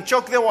in and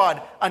choke the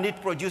word, and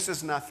it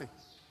produces nothing.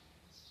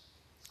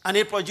 And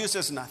it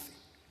produces nothing.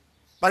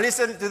 But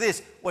listen to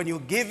this. When you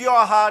give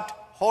your heart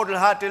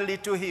wholeheartedly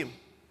to Him,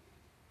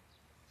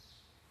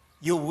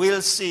 you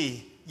will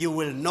see, you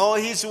will know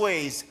His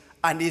ways,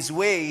 and His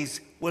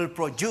ways will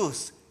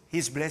produce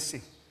His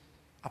blessing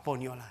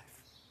upon your life.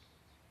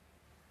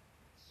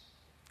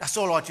 That's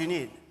all what you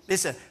need.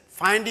 Listen,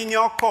 finding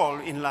your call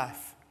in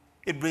life,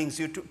 it brings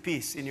you to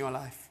peace in your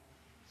life.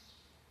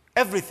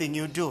 Everything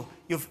you do,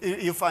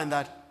 you find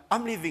that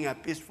I'm living a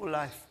peaceful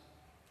life.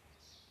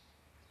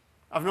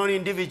 I've known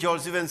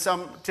individuals, even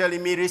some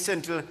telling me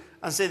recently,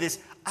 and say this: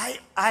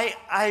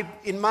 I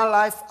in my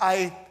life,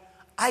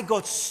 I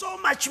got so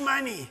much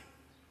money.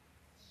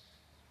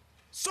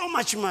 So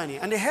much money.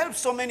 And it helps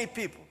so many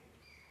people.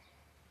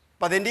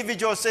 But the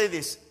individuals say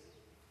this: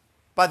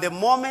 but the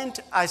moment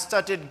I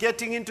started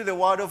getting into the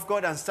Word of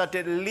God and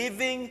started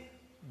living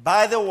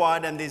by the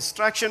Word and the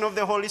instruction of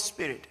the Holy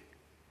Spirit,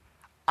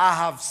 I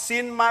have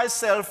seen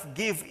myself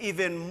give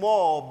even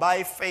more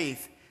by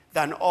faith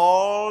than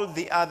all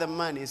the other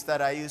monies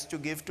that I used to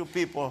give to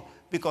people,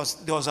 because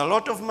there was a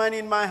lot of money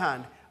in my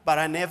hand, but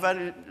I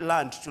never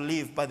learned to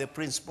live by the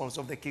principles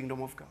of the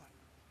kingdom of God.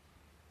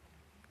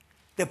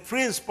 The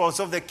principles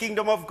of the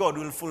kingdom of God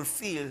will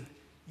fulfill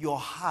your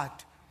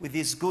heart with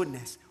His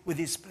goodness, with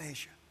His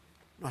pleasure,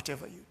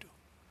 whatever you do.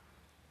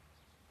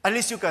 At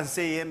least you can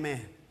say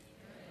amen.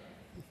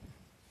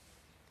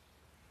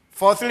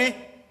 Fourthly,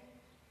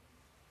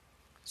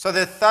 so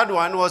the third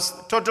one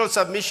was total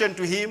submission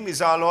to Him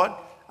is our Lord.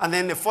 And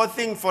then the fourth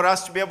thing for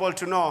us to be able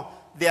to know,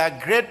 there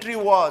are great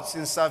rewards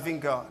in serving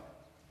God.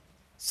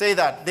 Say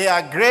that. There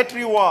are great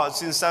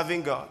rewards in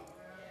serving God.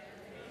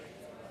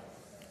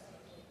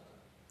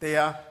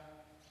 There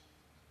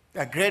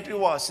are great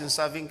rewards in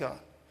serving God.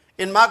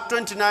 In Mark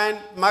 10,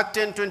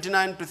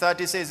 29 to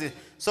 30 says it.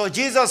 So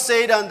Jesus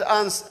said and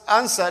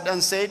answered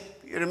and said,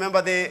 you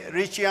remember the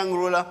rich young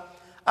ruler?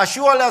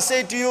 Surely I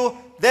say to you,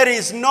 there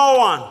is no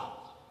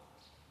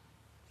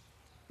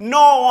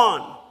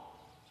one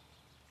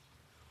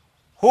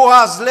who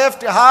has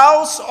left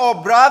house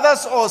or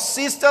brothers or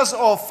sisters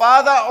or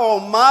father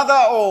or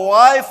mother or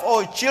wife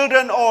or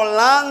children or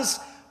lands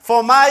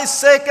for my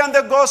sake and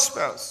the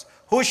gospel's,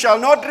 who shall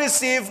not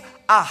receive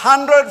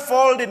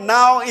 100-fold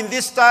now in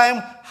this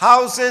time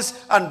houses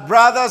and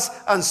brothers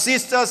and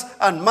sisters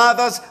and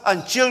mothers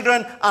and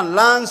children and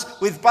lands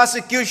with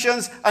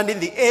persecutions, and in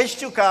the age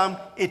to come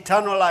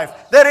eternal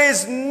life. There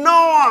is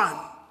no one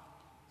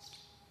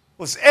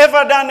who's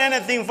ever done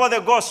anything for the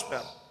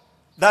gospel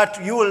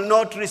that you will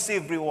not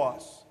receive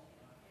rewards.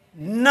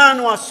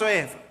 None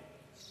whatsoever.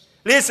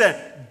 Listen,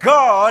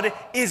 God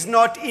is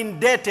not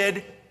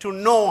indebted to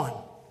no one.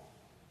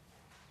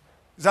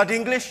 Is that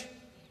English?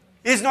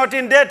 He's not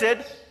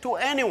indebted to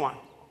anyone.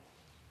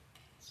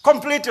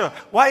 Completely.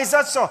 Why is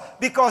that so?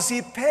 Because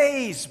He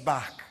pays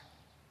back.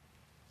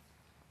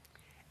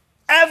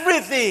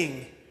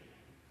 Everything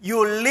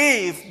you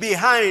leave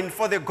behind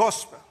for the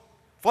gospel,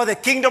 for the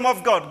kingdom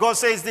of God, God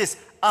says this: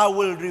 I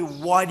will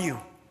reward you.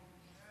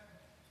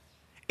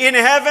 In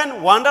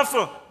heaven,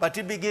 wonderful, but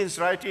it begins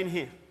right in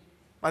here.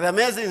 But the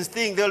amazing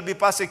thing, there will be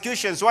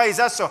persecutions. Why is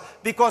that so?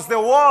 Because the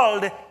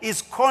world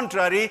is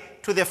contrary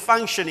to the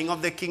functioning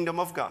of the kingdom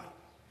of God.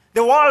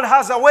 The world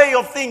has a way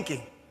of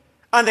thinking,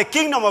 and the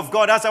kingdom of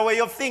God has a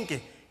way of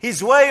thinking.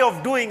 His way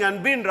of doing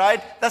and being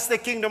right, that's the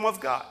kingdom of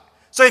God.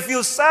 So if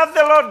you serve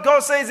the Lord,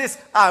 God says this: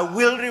 I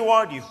will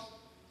reward you.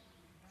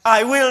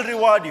 I will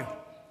reward you.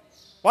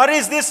 What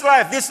is this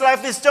life? This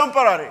life is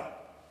temporary.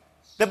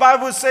 The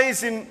Bible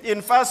says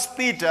in 1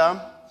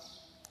 Peter,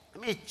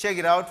 let me check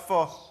it out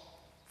for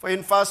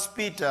in 1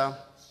 Peter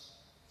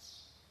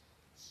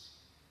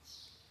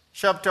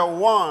chapter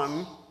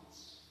 1,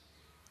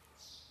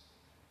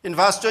 in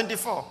verse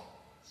 24.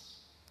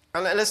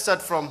 Let's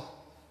start from,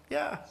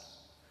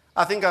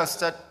 I think I'll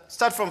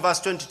start from verse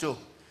 22.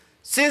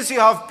 Since you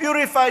have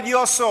purified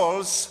your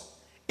souls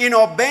in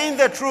obeying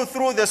the truth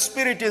through the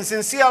Spirit in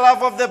sincere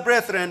love of the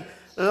brethren,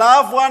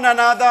 love one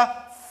another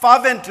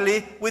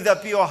fervently with a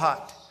pure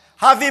heart,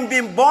 having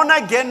been born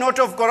again, not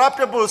of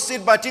corruptible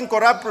seed, but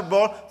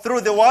incorruptible, through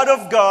the word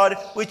of God,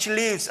 which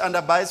lives and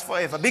abides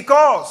forever.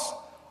 Because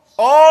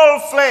All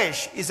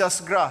flesh is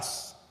as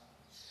grass,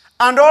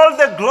 and all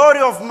the glory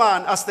of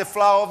man as the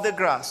flower of the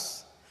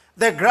grass.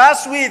 The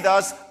grass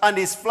withers and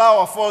its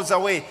flower falls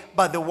away,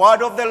 but the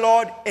word of the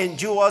Lord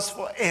endures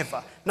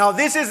forever. Now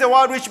this is the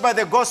word which by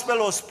the gospel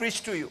was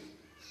preached to you.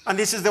 And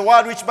this is the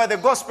word which by the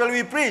gospel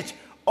we preach.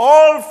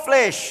 All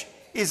flesh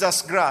is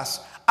as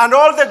grass, and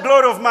all the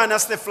glory of man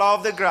as the flower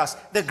of the grass.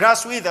 The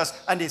grass withers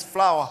and its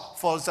flower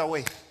falls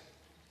away.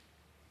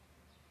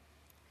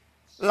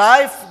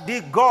 Life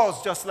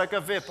goes just like a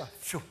vapor.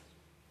 Phew.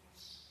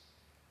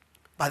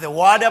 But the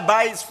word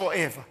abides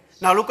forever.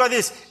 Now look at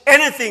this.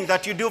 Anything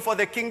that you do for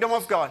the kingdom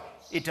of God,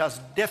 it has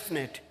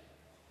definite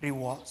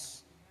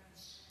rewards.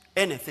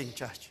 Anything,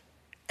 church.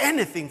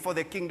 Anything for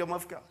the kingdom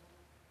of God.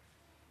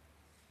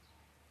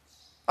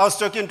 I was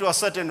talking to a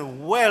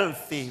certain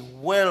wealthy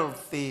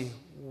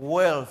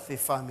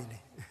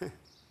family.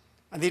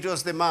 And it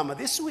was the mama.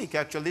 This week,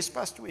 actually, this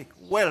past week.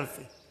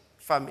 Wealthy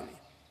family.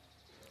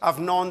 I've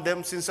known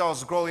them since I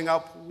was growing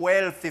up.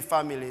 Wealthy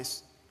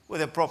families with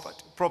the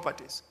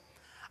properties.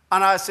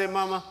 And I say,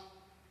 Mama,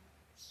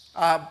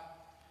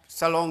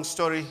 it's a long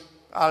story.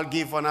 I'll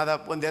give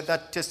another when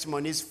that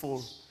testimony is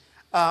full.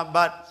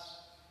 But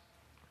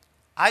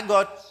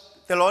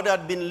the Lord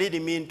had been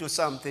leading me into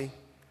something.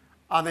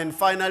 And then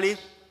finally,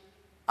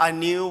 I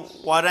knew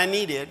what I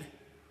needed.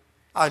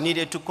 I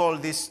needed to call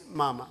this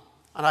mama.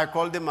 And I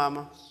called the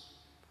mama.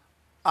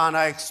 And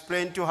I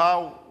explained to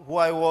her who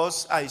I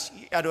was. I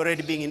had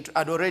already been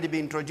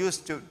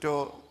introduced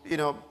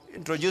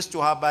introduced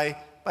to her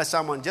by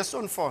someone just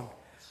on phone.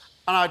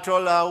 And I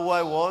told her who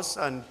I was,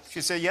 and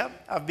she said, yeah,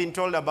 I've been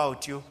told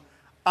about you.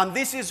 And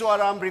this is what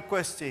I'm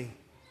requesting.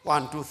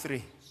 1, 2,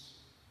 3.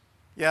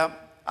 Yeah,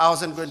 I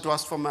wasn't going to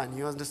ask for money.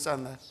 You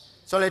understand that?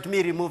 So let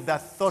me remove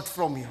that thought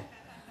from you.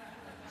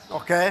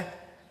 Okay?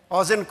 I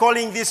wasn't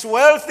calling this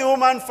wealthy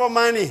woman for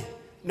money.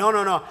 No.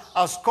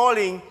 I was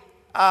calling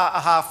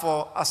her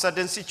for a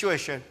certain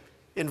situation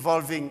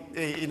involving,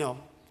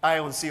 I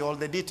don't see all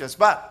the details.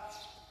 But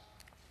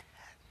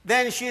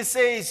then she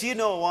says, you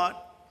know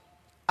what?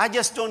 I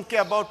just don't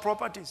care about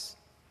properties.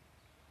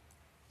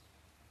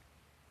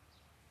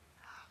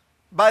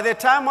 By the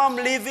time I'm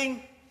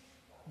leaving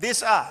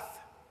this earth,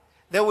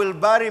 they will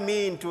bury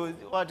me into,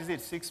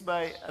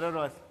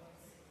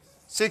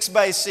 6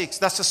 by 6.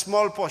 That's a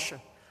small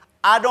portion.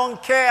 I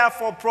don't care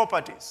for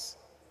properties.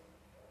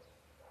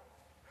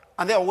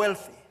 And they are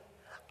wealthy.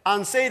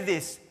 And say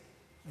this,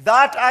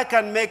 that I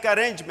can make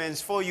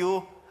arrangements for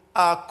you.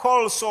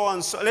 Call so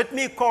and so. Let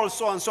me call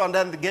so and so and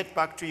then get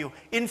back to you.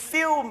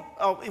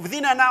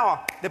 Within an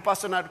hour, the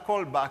person had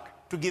called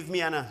back to give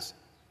me an answer.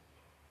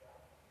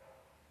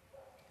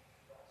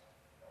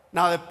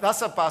 Now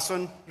that's a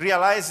person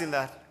realizing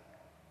that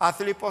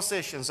earthly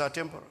possessions are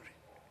temporary.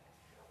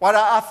 What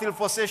are earthly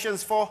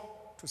possessions for?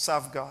 To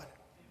serve God.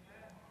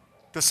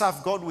 To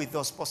serve God with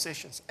those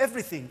possessions.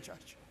 Everything,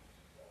 church.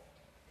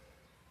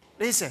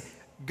 Listen,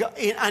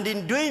 and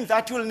in doing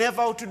that, you will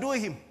never outdo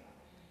Him.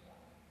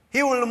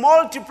 He will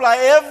multiply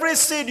every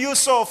seed you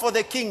sow for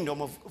the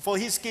kingdom, for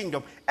His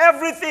kingdom.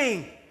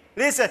 Everything.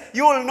 Listen,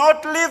 you will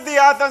not leave the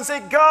earth and say,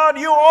 God,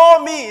 you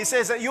owe me. He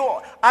says,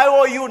 I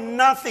owe you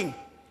nothing.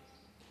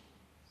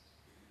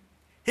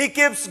 He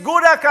keeps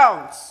good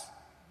accounts,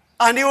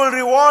 and He will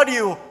reward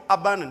you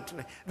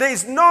abundantly. There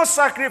is no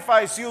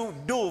sacrifice you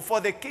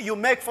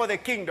make for the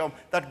kingdom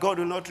that God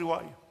will not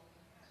reward you.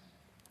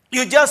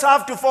 You just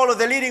have to follow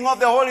the leading of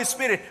the Holy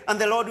Spirit, and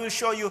the Lord will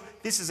show you,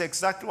 this is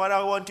exactly what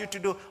I want you to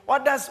do.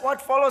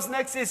 What follows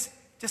next is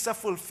just a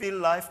fulfilled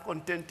life,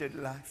 contented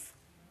life.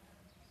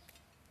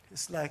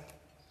 It's like,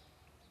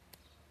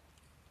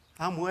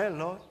 I'm well,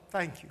 Lord.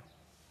 Thank you.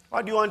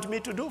 What do you want me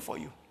to do for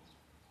you?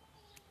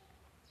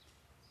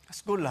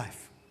 That's good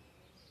life.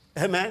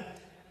 Amen.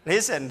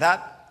 Listen,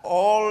 that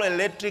all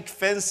electric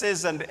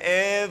fences and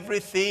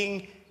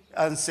everything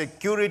and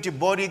security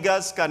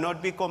bodyguards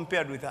cannot be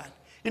compared with that.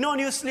 You know when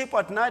you sleep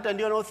at night and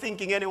you're not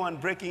thinking anyone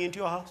breaking into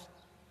your house?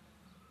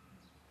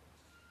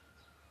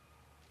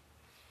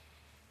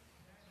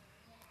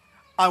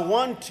 I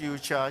want you,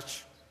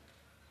 church,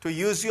 to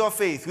use your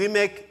faith. We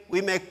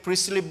make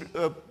priestly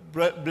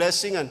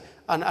blessing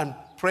and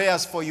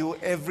prayers for you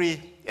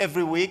every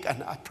week,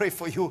 and I pray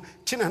for you.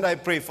 Tina and I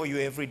pray for you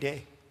every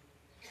day.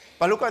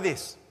 But look at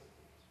this.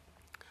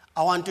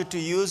 I want you to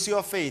use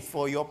your faith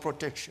for your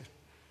protection.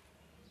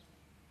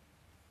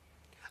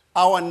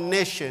 Our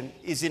nation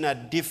is in a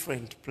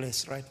different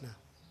place right now.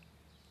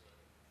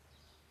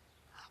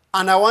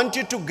 And I want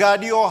you to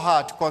guard your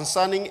heart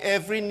concerning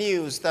every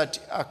news that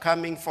are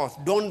coming forth.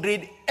 Don't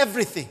read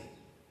everything.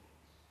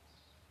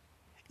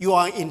 You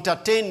are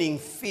entertaining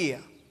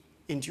fear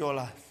into your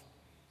life.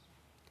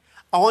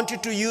 I want you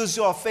to use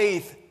your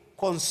faith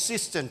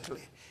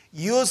consistently.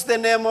 Use the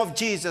name of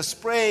Jesus.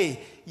 Pray.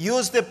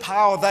 Use the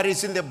power that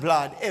is in the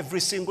blood every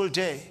single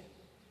day.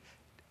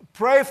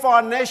 Pray for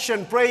our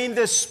nation. Pray in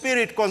the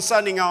Spirit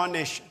concerning our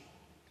nation.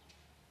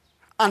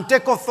 And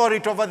take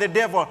authority over the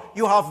devil.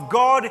 You have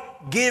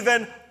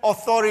God-given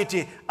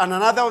authority. And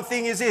another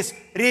thing is this.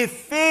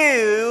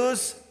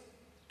 Refuse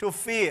to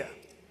fear.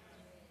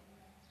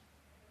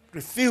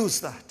 Refuse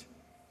that,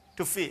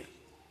 to fear.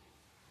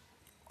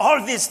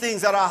 All these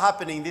things that are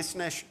happening in this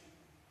nation.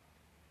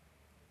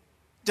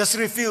 Just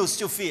refuse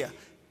to fear.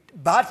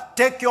 But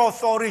take your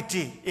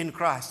authority in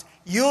Christ.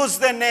 Use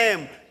the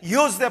name.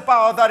 Use the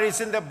power that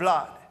is in the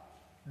blood.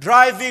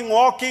 Driving,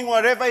 walking,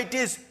 whatever it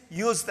is,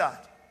 use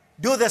that.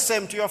 Do the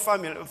same to your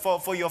family,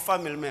 for your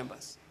family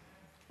members.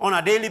 On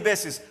a daily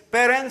basis.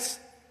 Parents,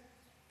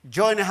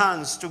 join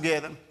hands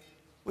together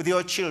with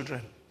your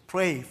children.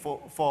 Pray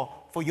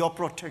for your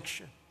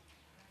protection.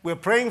 We're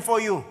praying for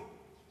you,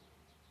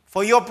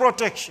 for your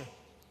protection,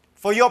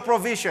 for your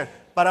provision.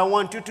 But I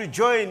want you to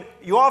join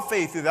your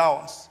faith with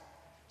ours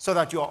so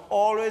that you are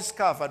always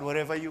covered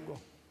wherever you go.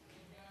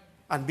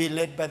 And be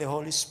led by the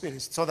Holy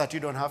Spirit so that you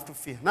don't have to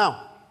fear.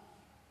 Now,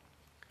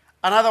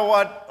 another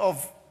word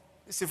of,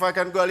 see if I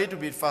can go a little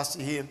bit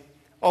faster here,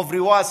 of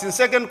rewards. In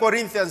 2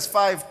 Corinthians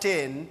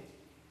 5:10,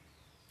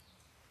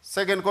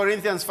 2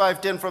 Corinthians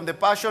 5:10 from the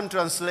Passion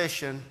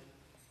Translation,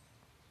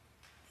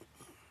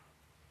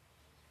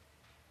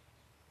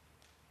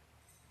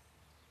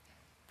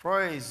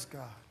 praise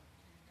God.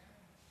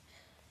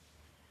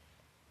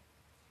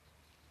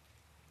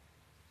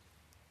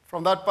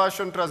 From that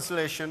Passion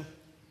Translation,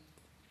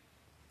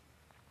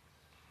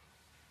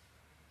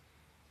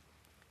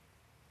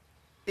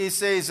 he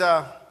says,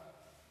 come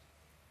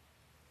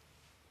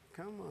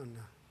on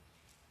now.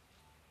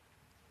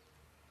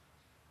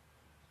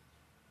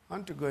 I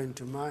want to go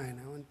into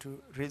mine. I want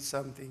to read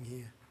something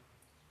here.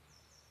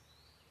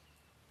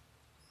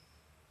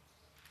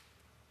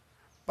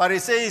 But he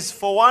says,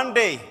 for one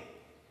day,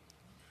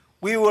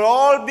 we will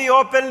all be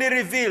openly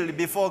revealed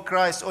before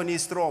Christ on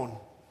his throne,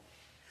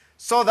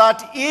 so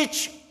that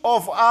each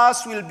of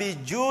us will be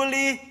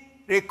duly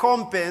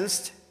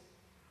recompensed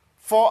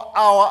for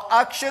our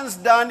actions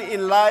done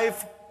in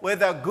life,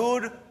 whether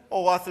good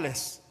or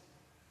worthless.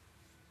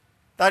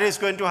 That is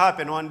going to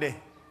happen one day.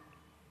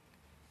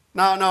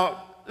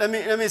 Now, let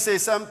me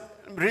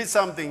read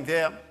something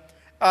there.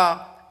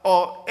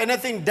 Or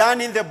anything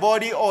done in the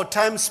body or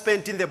time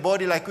spent in the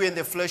body, like we're in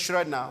the flesh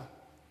right now.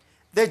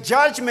 The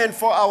judgment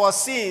for our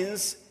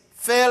sins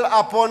fell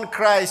upon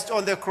Christ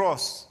on the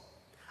cross.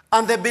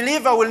 And the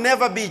believer will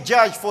never be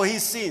judged for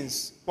his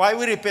sins. Why?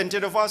 We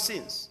repented of our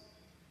sins.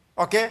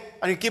 Okay?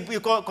 And you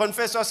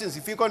confess our sins.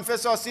 If you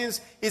confess our sins,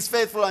 he's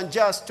faithful and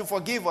just to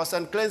forgive us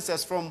and cleanse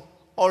us from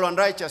all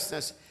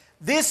unrighteousness.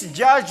 This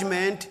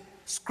judgment,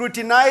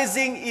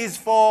 scrutinizing, is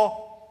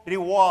for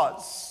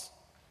rewards.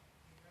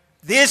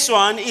 This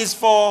one is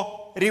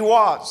for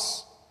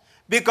rewards.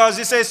 Because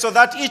he says, so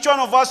that each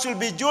one of us will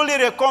be duly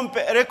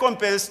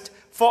recompensed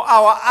for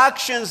our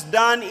actions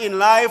done in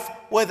life,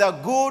 whether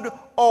good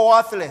or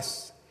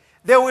worthless.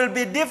 There will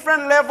be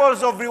different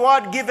levels of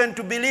reward given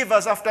to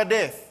believers after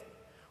death.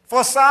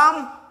 For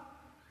some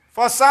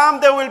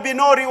there will be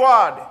no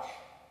reward,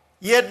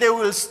 yet they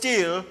will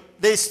still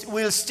be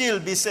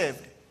saved.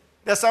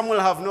 There some will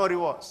have no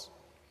rewards.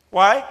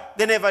 Why?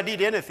 They never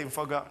did anything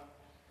for God.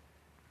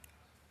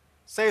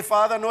 Say,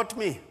 Father, not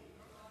me.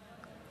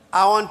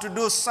 I want to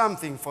do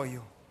something for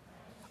you.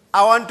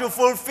 I want to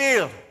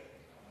fulfill.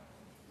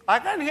 I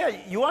can't hear you.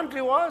 You want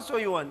rewards or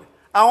you want?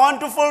 I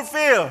want to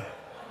fulfill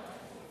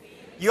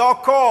your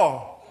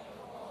call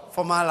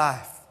for my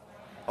life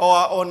or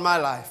on my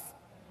life.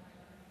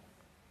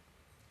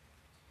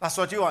 That's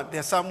what you want.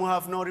 There are some who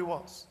have no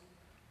rewards.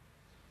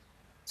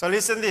 So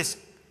listen to this.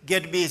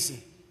 Get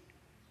busy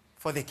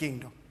for the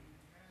kingdom.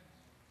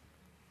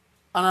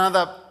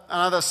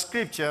 Another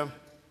scripture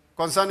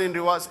concerning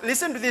rewards.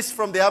 Listen to this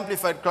from the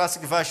Amplified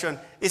Classic Version.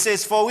 It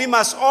says, for we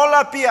must all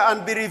appear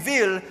and be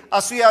revealed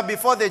as we are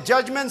before the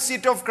judgment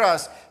seat of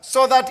Christ,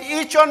 so that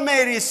each one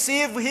may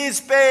receive his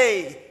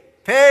pay.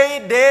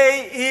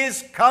 Payday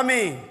is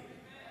coming.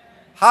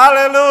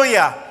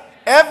 Hallelujah.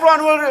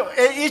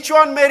 Each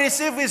one may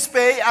receive his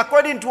pay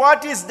according to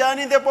what is done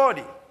in the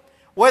body,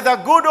 whether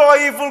good or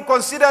evil,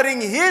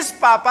 considering his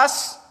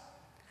purpose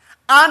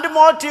and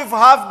motive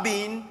have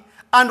been,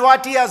 and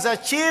what he has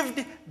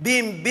achieved,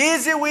 being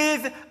busy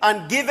with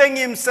and giving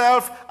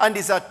himself and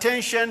his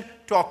attention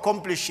to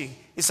accomplishing.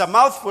 It's a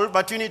mouthful,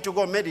 but you need to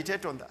go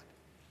meditate on that.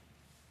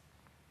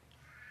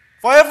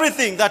 For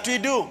everything that we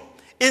do,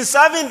 in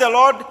serving the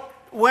Lord,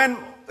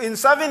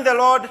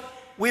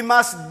 we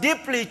must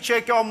deeply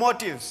check our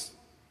motives.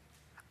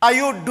 Are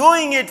you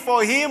doing it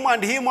for him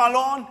and him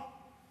alone?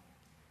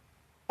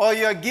 Or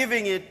you're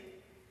giving it,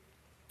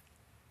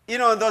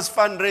 those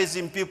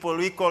fundraising people,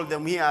 we call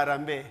them here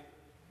Harambee.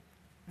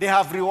 They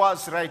have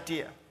rewards right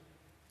here.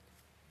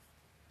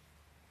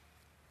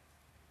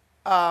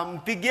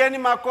 Mpigieni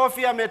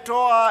makofi,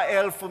 ametoa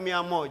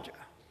 1,100.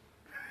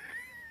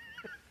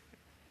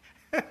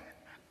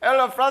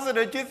 Hello, Pastor,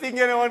 don't you think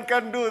anyone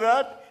can do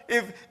that?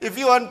 If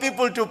you want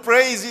people to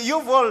praise you,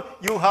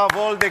 you have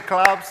all the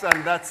claps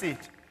and that's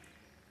it.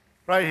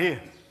 Right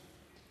here.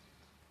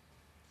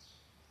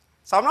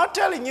 So I'm not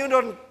telling you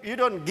you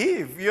don't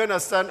give. You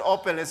understand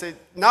openly. Say,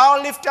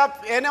 now lift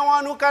up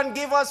anyone who can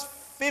give us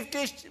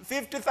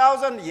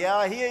 50,000.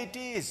 Yeah, here it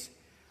is.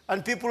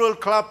 And people will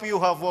clap, you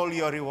have all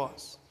your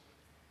rewards.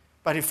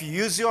 But if you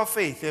use your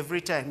faith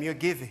every time you're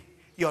giving,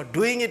 you're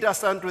doing it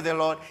as unto the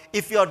Lord.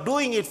 If you're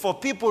doing it for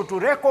people to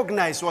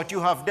recognize what you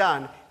have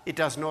done, it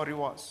has no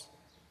rewards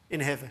in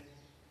heaven.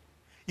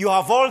 You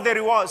have all the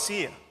rewards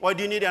here. Why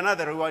do you need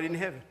another reward in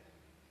heaven?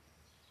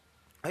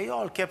 Are you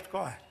all kept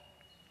quiet?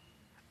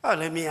 Oh,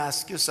 let me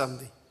ask you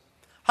something.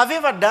 Have you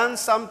ever done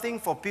something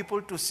for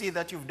people to see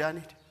that you've done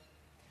it?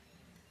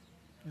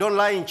 Don't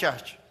lie in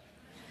church.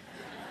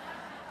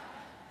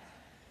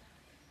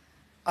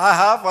 I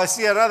have. I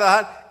see another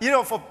hand. You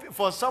know,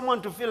 for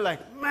someone to feel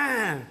like,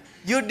 man,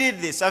 you did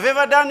this. Have you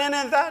ever done any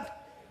of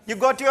that? You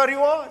got your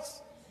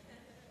rewards.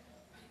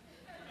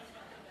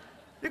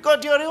 You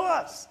got your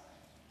rewards.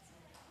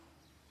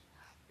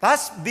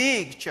 That's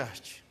big,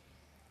 church.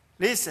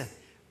 Listen,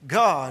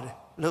 God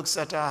looks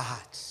at our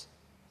hearts.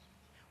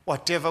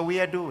 Whatever we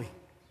are doing,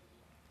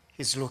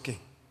 He's looking.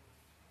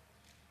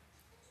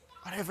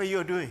 Whatever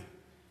you're doing.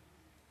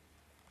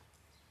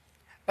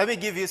 Let me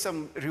give you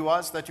some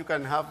rewards that you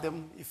can have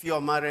them if you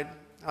are married,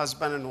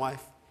 husband and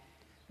wife.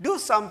 Do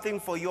something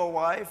for your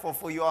wife or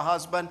for your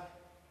husband.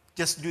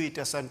 Just do it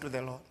as unto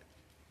the Lord.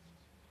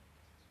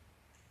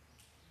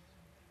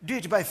 Do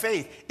it by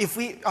faith.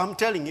 I'm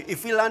telling you,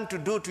 if we learn to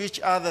do to each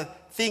other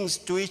things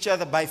to each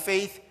other by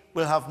faith,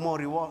 we'll have more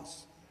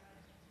rewards.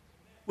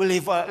 We'll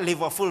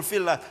live a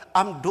fulfilled life.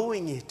 I'm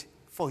doing it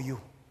for you.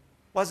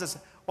 What's this?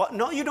 Well,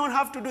 no, you don't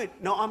have to do it.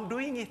 No, I'm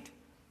doing it.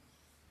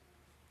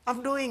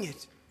 I'm doing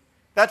it.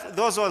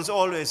 Those ones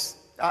always,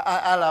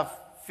 I love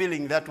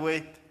feeling that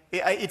way.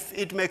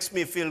 It makes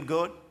me feel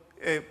good.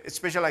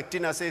 Especially like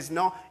Tina says,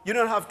 no, you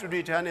don't have to do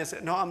it. And I say,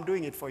 no, I'm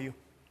doing it for you.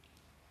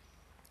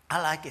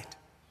 I like it.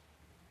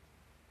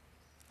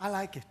 I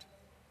like it.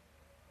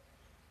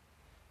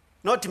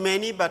 Not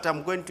many, but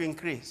I'm going to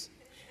increase.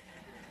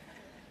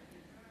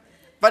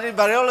 But it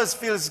always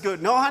feels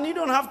good. No, honey, you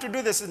don't have to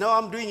do this. No,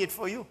 I'm doing it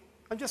for you.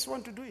 I just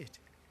want to do it.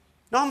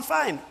 No, I'm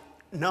fine.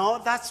 No,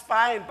 that's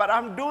fine, but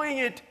I'm doing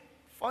it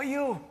for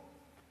you.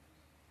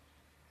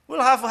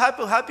 We'll have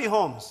happy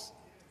homes.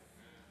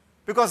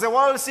 Because the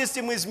world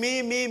system is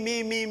me, me,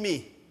 me, me,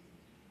 me.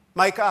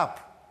 My cup.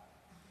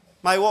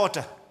 My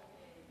water.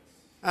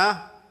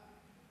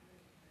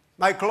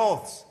 My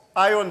clothes.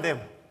 I own them.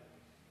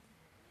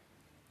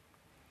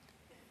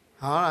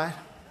 All right.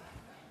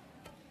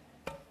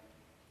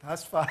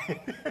 That's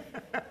fine.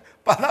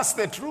 But that's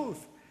the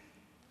truth.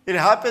 It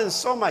happens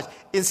so much.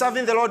 In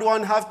serving the Lord,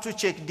 one has to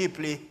check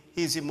deeply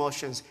his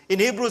emotions. In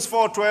Hebrews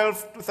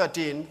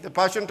 4:12-13, the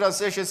Passion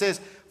Translation says,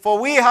 For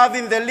we have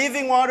the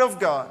living word of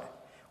God,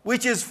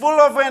 which is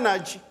full of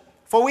energy,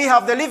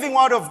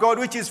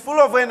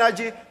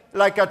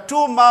 like a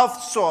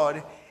two-mouthed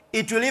sword.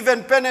 It will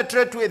even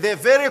penetrate with the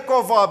very core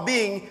of our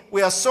being,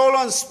 where soul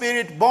and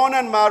spirit, bone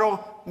and marrow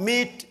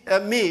meet.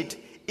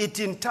 It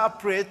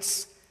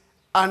interprets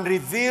and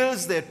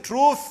reveals the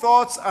true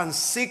thoughts and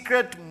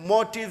secret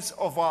motives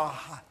of our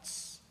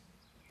hearts.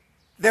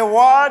 The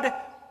word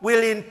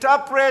will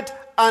interpret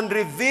and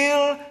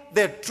reveal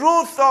the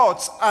true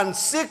thoughts and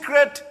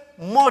secret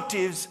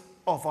motives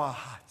of our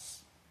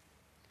hearts.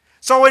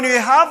 So when we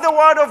have the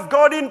word of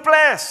God in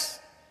place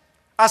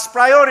as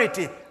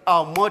priority,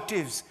 our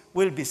motives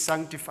will be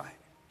sanctified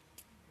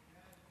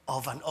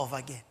over and over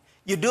again.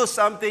 You do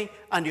something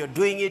and you're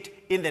doing it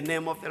in the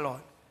name of the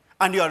Lord.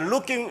 And you're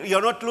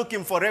not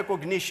looking for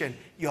recognition.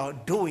 You're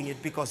doing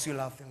it because you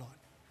love the Lord.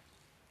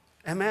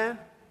 Amen?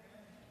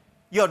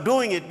 You're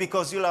doing it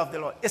because you love the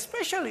Lord.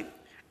 Especially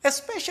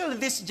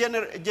this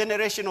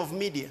generation of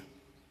media.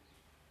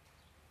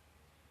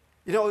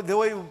 You know, the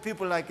way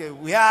people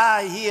we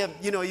are here,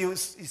 you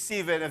see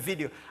in a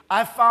video.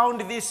 I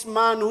found this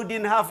man who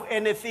didn't have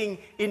anything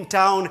in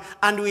town,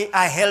 and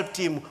I helped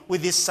him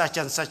with this such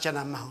and such an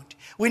amount.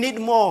 We need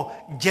more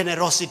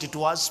generosity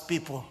towards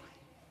people.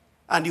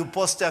 And you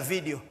post a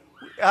video.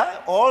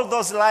 All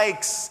those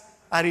likes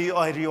are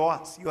your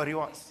rewards. Your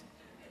rewards.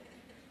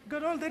 You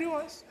got all the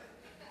rewards.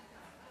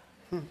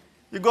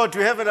 You go to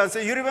heaven and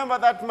say, you remember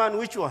that man,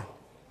 which one?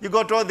 You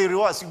got all the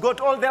rewards. You got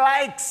all the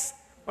likes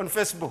on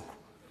Facebook.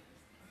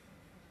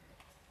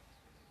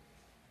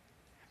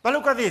 But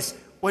look at this.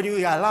 When you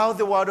allow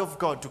the word of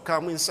God to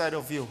come inside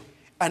of you,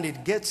 and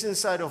it gets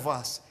inside of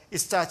us, it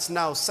starts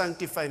now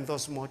sanctifying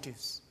those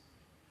motives.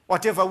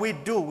 Whatever we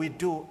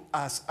do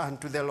as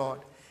unto the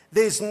Lord.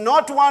 There is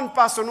not one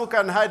person who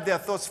can hide their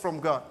thoughts from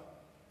God.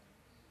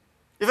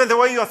 Even the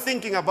way you are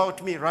thinking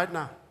about me right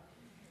now.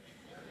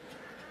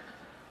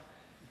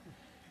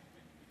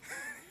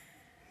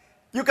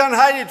 You can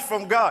hide it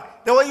from God.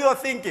 The way you are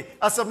thinking.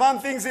 As a man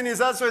thinks in his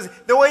heart,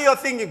 the way you are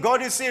thinking,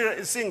 God is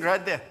seeing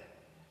right there.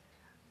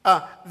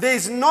 There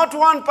is not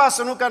one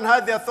person who can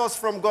hide their thoughts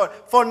from God.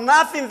 For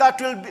nothing that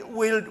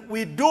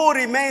we do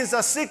remains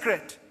a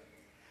secret.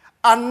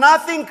 And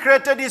nothing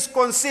created is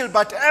concealed,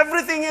 but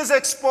everything is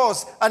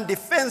exposed and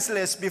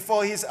defenseless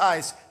before his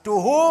eyes, to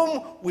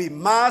whom we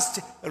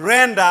must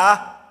render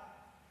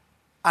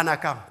an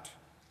account.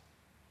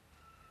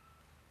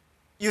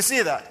 You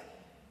see that?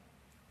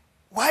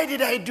 Why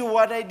did I do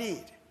what I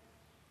did?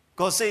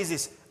 God says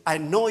this, I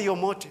know your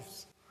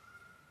motives.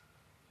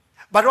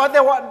 But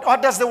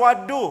what does the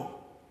word do?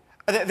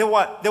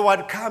 The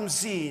word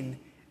comes in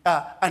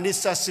and it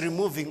starts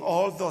removing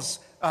all those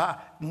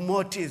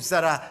motives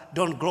that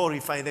don't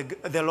glorify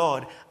the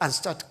Lord and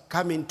start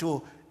coming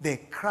to the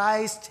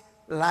Christ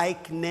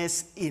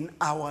likeness in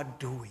our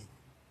doing.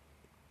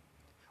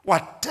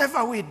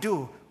 Whatever we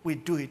do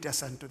it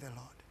as unto the Lord.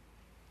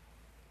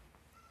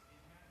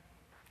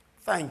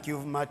 Thank you,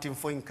 Martin,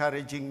 for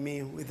encouraging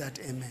me with that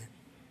amen.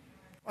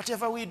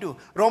 Whatever we do.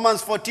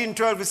 Romans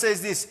 14:12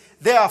 says this,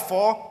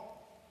 therefore,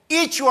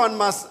 each one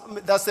must,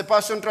 that's the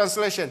Passion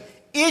Translation,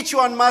 each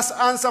one must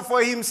answer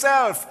for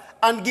himself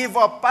and give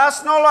a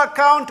personal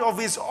account of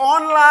his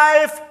own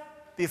life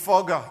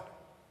before God.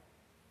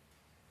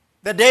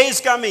 The day is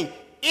coming.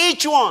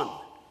 Each one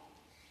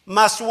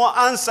must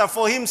answer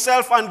for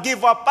himself and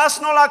give a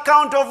personal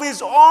account of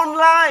his own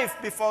life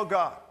before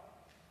God.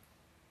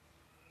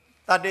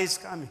 That day is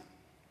coming.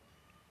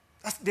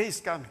 That day is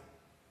coming.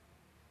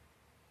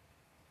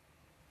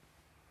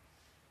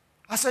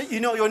 I say,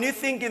 when you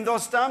think in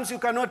those terms, you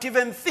cannot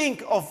even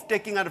think of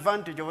taking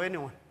advantage of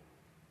anyone.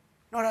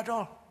 Not at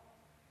all.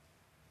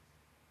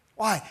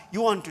 Why?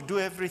 You want to do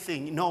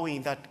everything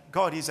knowing that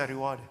God is a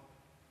rewarder.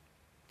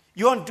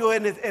 You want to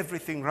do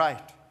everything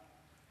right.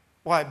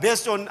 Why?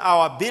 Based on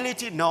our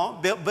ability? No.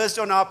 Based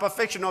on our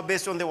perfection? No.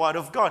 Based on the Word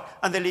of God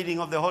and the leading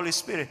of the Holy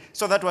Spirit.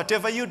 So that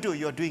whatever you do,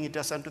 you're doing it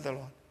as unto the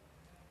Lord.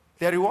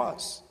 There he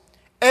was.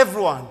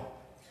 Every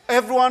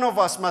one of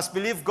us must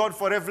believe God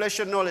for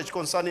revelation knowledge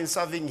concerning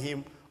serving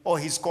him or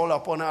his call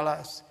upon our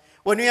lives.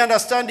 When we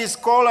understand his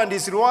call and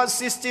his reward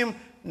system,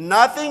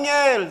 nothing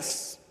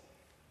else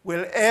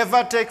will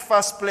ever take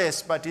first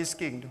place but his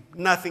kingdom.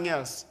 Nothing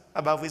else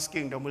above his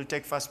kingdom will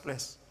take first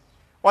place.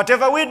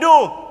 Whatever we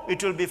do,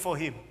 it will be for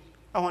him.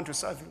 I want to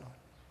serve you, Lord.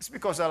 It's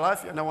because I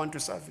love you and I want to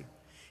serve you.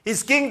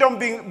 His kingdom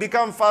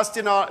becomes first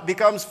in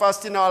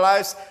our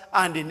lives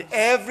and in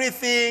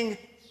everything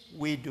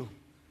we do.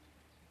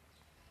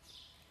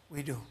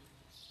 We do.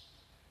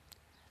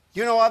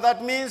 You know what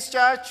that means,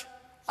 church?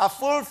 A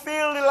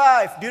fulfilled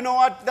life. Do you know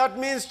what that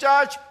means,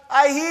 church?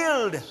 A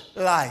healed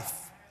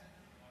life.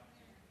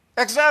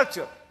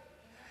 Exactly.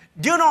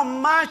 Do you know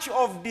much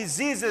of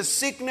diseases,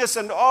 sickness,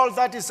 and all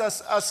that is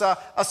as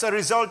a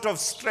result of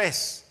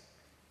stress?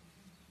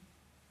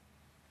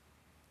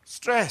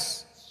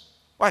 Stress.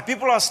 Why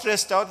people are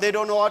stressed out? They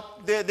don't know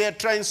what, they're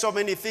trying so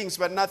many things,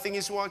 but nothing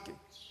is working.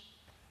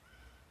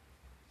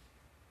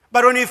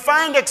 But when we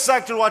find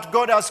exactly what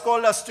God has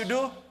called us to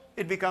do,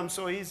 it becomes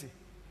so easy.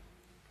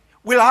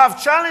 We'll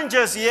have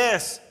challenges,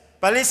 yes,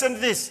 but listen to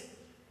this.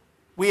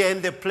 We are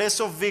in the place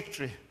of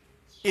victory,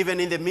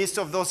 even in the midst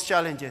of those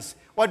challenges.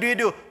 What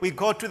do? We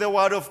go to the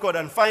Word of God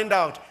and find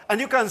out.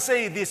 And you can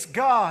say this,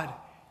 God,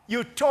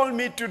 you told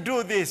me to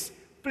do this.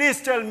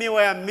 Please tell me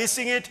where I'm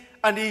missing it.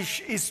 And he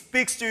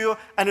speaks to you,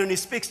 and when he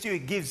speaks to you, he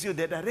gives you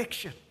the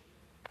direction.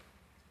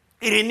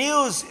 He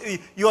renews,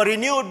 you are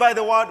renewed by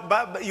the word,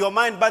 by your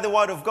mind by the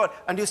Word of God,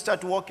 and you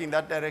start walking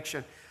that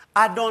direction.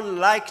 I don't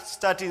like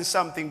starting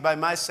something by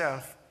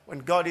myself when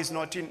God is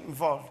not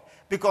involved.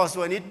 Because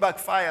when it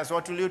backfires,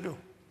 what will you do?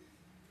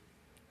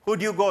 Who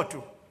do you go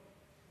to?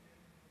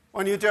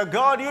 When you tell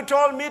God, you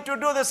told me to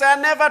do this, I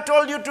never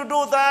told you to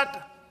do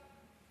that.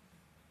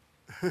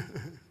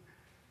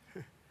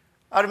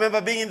 I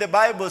remember being in the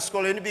Bible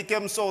school and it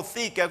became so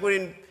thick I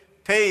couldn't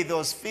pay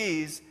those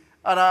fees.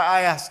 And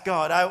I asked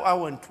God, I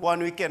went one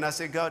weekend, I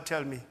said, God,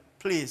 tell me,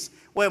 please,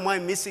 where am I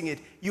missing it?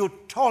 You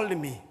told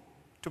me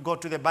to go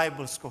to the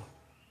Bible school.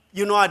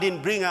 You know I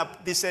didn't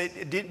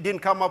didn't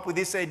come up with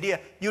this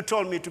idea. You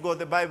told me to go to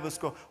the Bible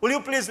school. Will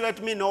you please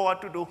let me know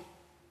what to do?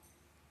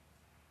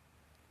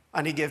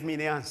 And he gave me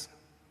the answer.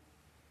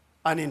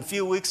 And in a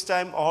few weeks'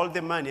 time, all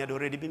the money had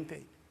already been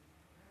paid.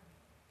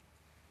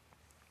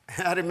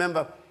 I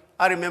remember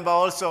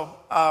also,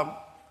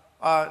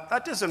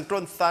 that is on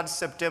 3rd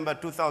September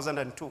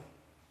 2002.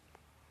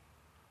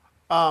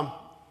 I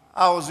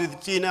was with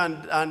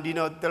Tina and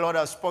the Lord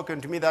has spoken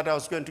to me that I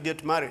was going to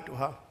get married to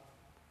her.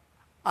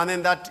 And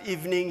then that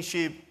evening,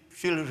 she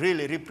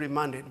really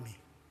reprimanded me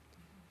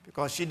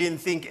because she didn't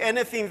think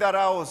anything that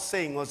I was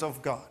saying was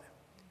of God.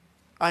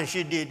 And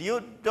she did.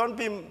 You don't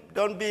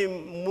be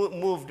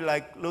moved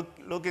like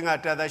looking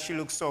at her that she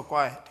looks so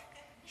quiet.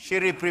 She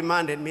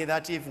reprimanded me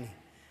that evening.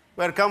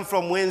 We had come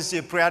from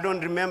Wednesday prayer. I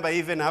don't remember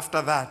even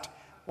after that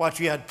what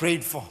we had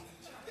prayed for.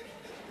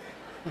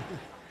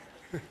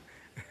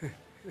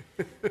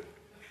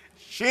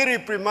 She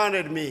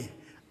reprimanded me.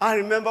 I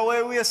remember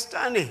where we were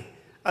standing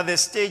at the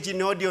stage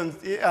in Odeon,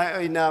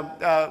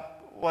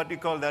 what do you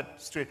call that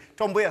street?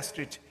 Tomboya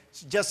Street.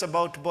 She's just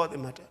about to board the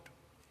matatu.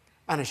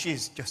 And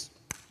she's just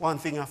one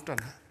thing after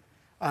another.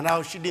 And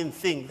how she didn't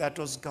think that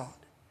was God.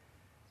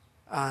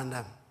 And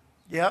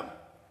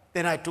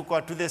then I took her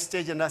to the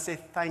stage and I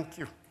said, thank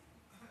you.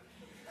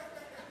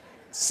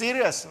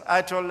 Serious.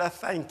 I told her,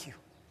 thank you.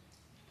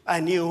 I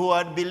knew who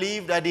had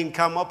believed. I didn't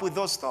come up with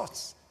those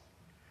thoughts.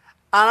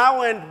 And I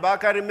went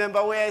back. I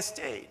remember where I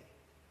stayed.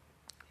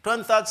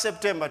 23rd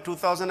September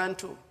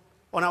 2002,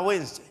 on a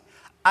Wednesday.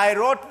 I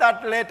wrote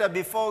that letter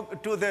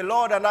to the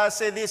Lord, and I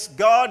said this,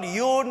 God,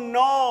 you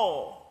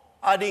know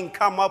I didn't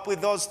come up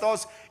with those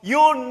thoughts. You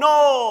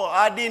know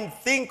I didn't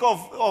think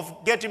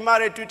of getting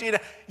married to Tina.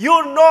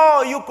 You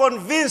know you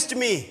convinced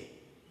me.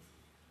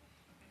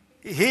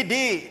 He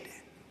did.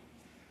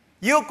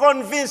 You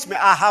convinced me.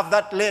 I have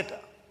that letter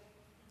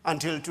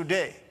until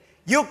today.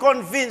 You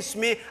convinced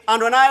me,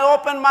 and when I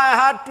opened my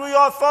heart to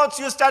your thoughts,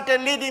 you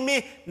started leading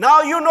me.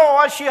 Now you know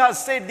what she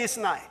has said this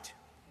night.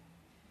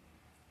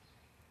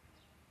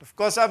 Of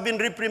course, I've been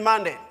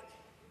reprimanded.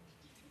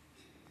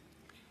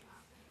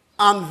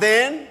 And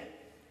then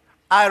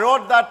I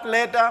wrote that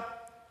letter,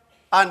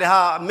 and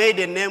her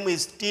maiden name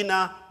is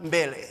Tina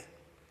Mbele.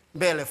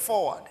 Mbele,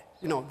 forward.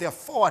 You know, they're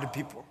forward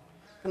people.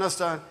 You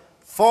understand?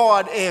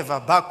 Forward ever,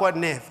 backward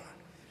never.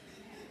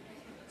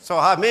 So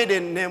her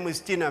maiden name is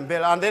Tina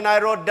Mbele. And then I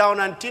wrote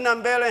down, and Tina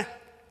Mbele,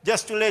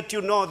 just to let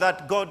you know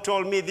that God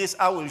told me this,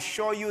 I will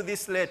show you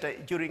this letter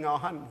during our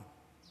honeymoon.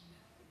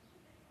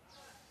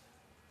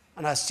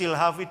 And I still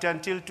have it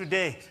until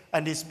today,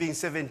 and it's been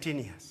 17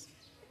 years.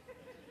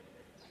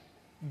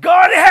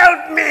 God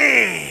help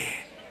me!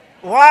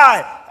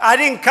 Why? I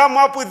didn't come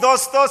up with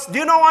those thoughts. Do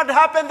you know what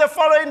happened the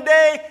following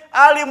day?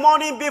 Early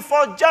morning,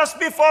 just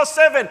before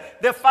 7,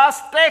 the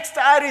first text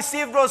I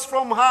received was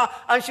from her,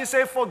 and she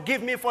said,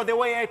 forgive me for the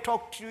way I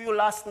talked to you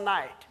last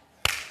night.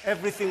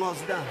 Everything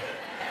was done.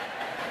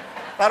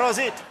 That was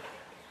it.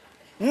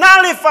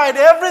 Nullified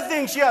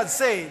everything she had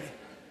said.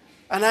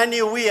 And I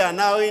knew we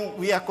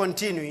are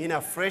continuing in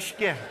a fresh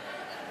game.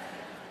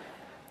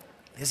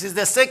 This is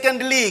the second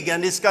league,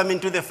 and it's coming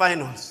to the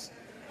finals.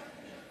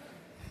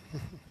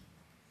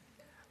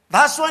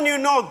 That's when you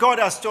know God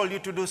has told you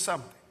to do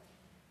something.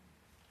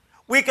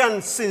 We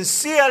can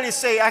sincerely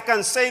say, I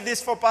can say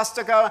this for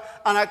Pastor Carl,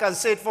 and I can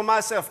say it for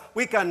myself.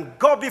 We can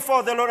go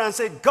before the Lord and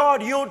say,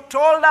 God, you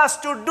told us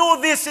to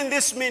do this in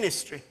this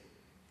ministry.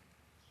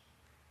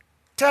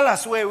 Tell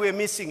us where we're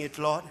missing it,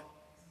 Lord,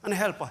 and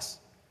help us.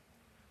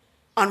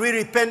 And we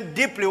repent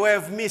deeply where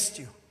we've missed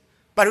you.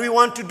 But we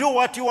want to do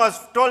what you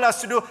have told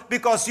us to do,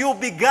 because you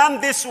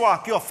began this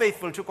work, you're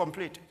faithful to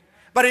complete it.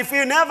 But if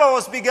it never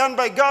was begun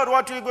by God,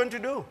 what are you going to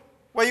do?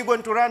 Where are you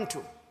going to run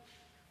to?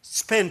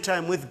 Spend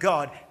time with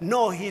God.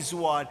 Know His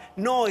word.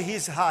 Know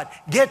His heart.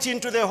 Get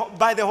into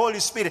by the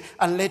Holy Spirit,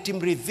 and let Him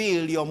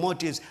reveal your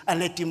motives, and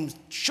let Him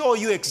show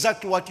you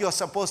exactly what you're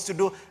supposed to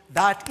do.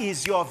 That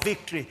is your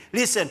victory.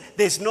 Listen,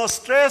 there's no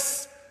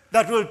stress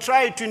that will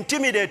try to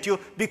intimidate you,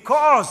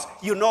 because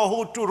you know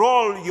who to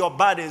roll your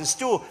burdens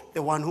to,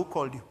 the one who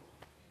called you.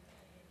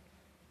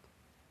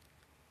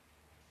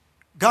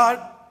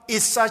 God,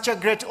 it's such a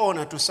great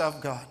honor to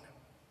serve God.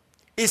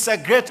 It's a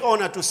great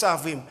honor to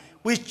serve Him.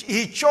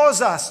 He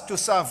chose us to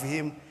serve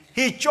Him.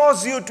 He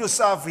chose you to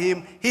serve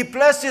Him. He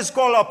placed His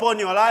call upon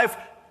your life.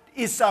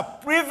 It's a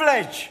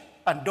privilege,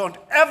 and don't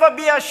ever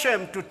be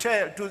ashamed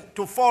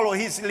to follow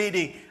His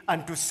leading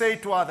and to say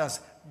to others,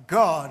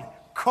 God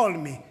called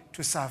me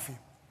to serve Him.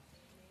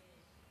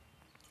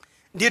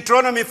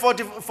 Deuteronomy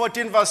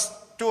 14 verse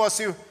 2, as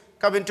you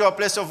come into a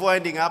place of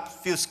winding up, a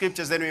few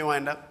scriptures, then we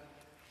wind up.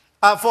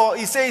 For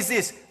he says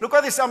this, look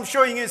at this, I'm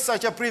showing you it's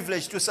such a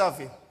privilege to serve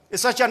Him.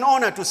 It's such an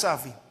honor to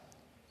serve Him.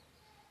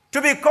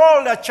 To be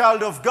called a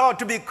child of God,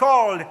 to be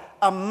called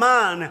a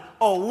man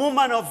or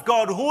woman of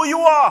God, who you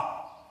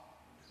are,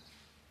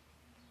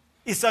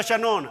 is such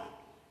an honor.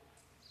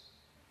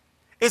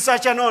 It's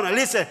such an honor.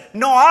 Listen,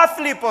 no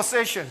earthly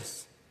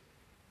possessions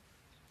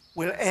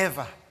will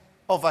ever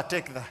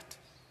overtake that.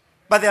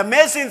 But the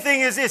amazing thing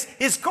is this,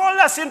 He's called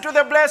us into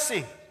the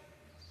blessing.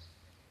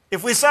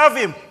 If we serve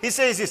Him, He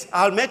says this,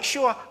 I'll make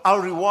sure I'll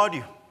reward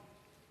you.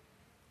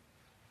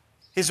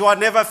 His word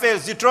never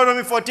fails.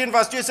 Deuteronomy 14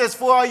 verse 2 says,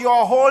 for you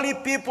are holy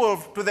people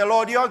to the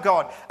Lord your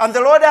God, and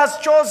the Lord has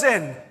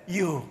chosen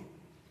you.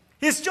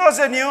 He's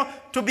chosen you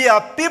to be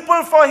a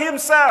people for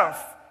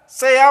Himself.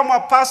 Say, I'm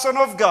a person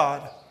of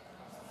God.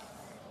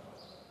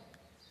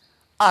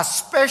 A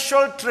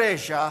special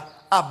treasure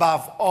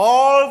above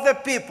all the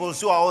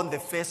peoples who are on the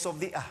face of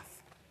the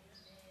earth.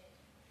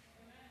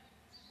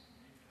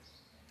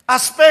 A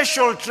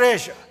special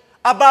treasure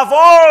above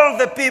all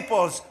the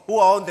peoples who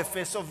are on the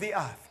face of the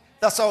earth.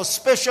 That's how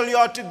special you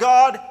are to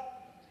God.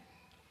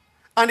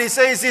 And he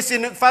says this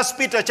in 1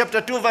 Peter chapter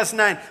 2 verse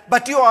 9.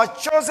 But you are a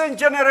chosen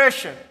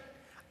generation,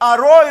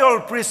 a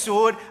royal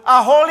priesthood,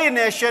 a holy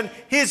nation,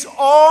 His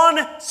own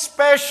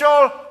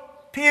special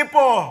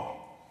people.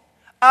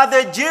 Are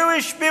the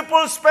Jewish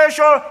people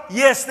special?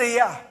 Yes, they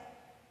are.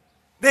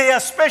 They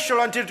are special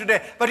until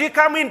today. But you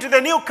come into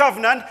the new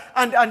covenant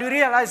and you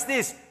realize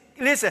this.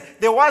 Listen,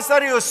 the words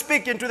that He was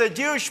speaking to the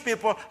Jewish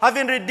people,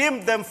 having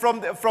redeemed them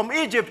from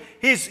Egypt,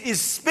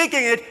 He's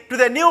speaking it to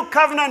the new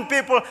covenant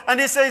people, and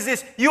He says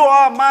this, you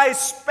are my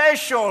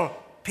special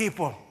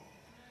people.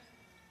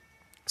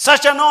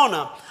 Such an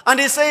honor. And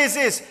He says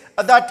this,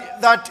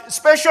 that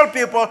special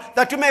people,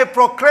 that you may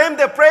proclaim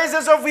the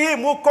praises of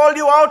Him who called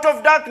you out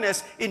of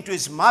darkness into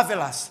His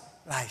marvelous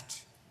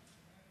light.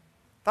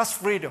 That's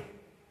freedom.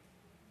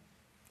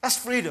 That's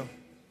freedom.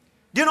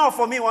 Do you know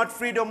for me what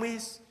freedom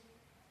is?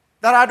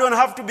 That I don't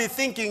have to be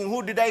thinking,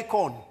 who did I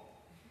con?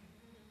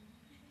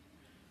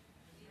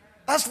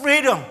 That's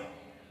freedom.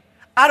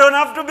 I don't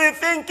have to be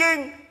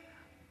thinking,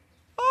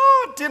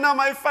 oh, Tina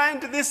might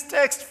find this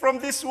text from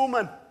this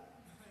woman.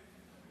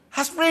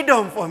 That's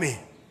freedom for me.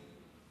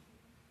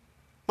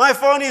 My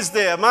phone is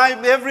there, my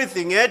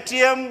everything,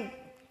 ATM,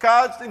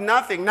 cards,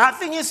 nothing.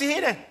 Nothing is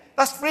hidden.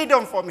 That's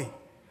freedom for me.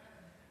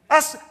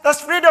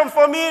 That's freedom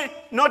for me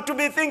not to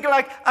be thinking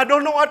like, I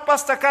don't know what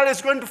Pastor Carl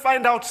is going to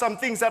find out some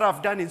things that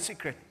I've done in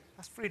secret.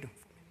 That's freedom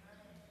for me.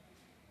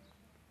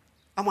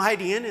 I'm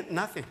hiding in it,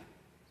 nothing.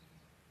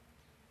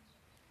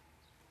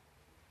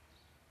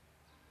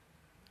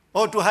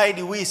 Or to hide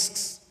the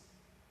whisks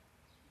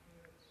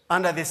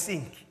under the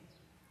sink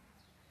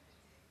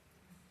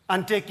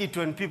and take it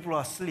when people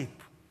are asleep.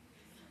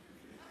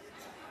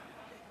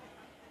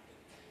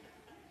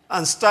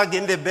 And stuck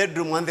in the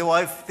bedroom and the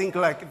wife think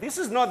like, this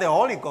is not the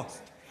Holy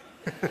Ghost.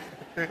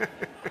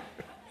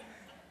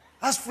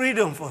 That's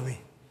freedom for me.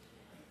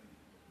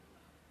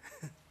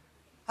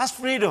 That's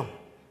freedom.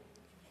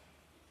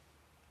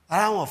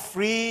 I'm a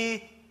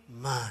free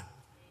man.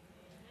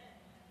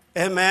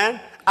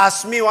 Amen.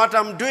 Ask me what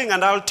I'm doing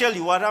and I'll tell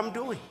you what I'm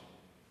doing.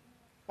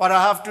 What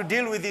I have to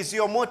deal with is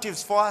your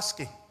motives for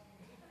asking.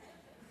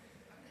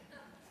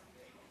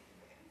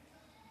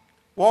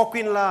 Walk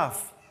in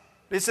love.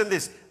 Listen to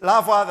this.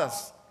 Love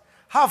others.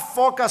 Have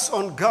focus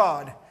on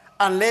God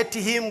and let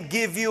Him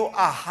give you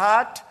a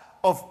heart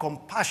of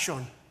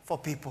compassion for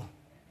people.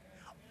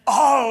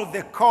 All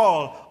the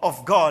call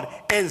of God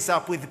ends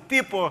up with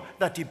people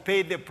that He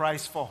paid the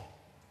price for.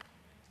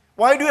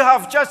 Why do you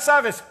have church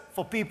service?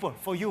 For people,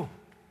 for you.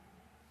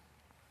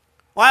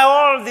 Why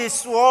all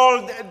these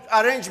world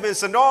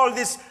arrangements and all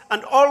this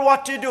and all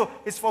what you do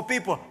is for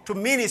people to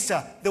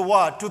minister the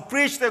word, to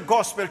preach the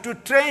gospel, to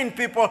train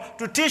people,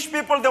 to teach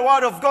people the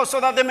word of God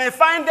so that they may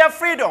find their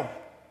freedom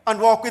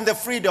and walk in the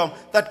freedom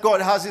that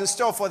God has in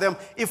store for them.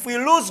 If we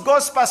lose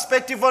God's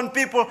perspective on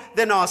people,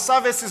 then our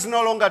service is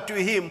no longer to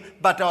Him,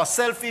 but our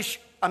selfish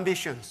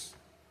ambitions.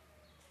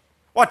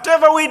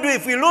 Whatever we do,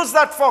 if we lose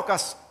that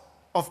focus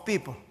of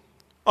people,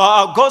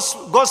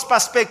 God's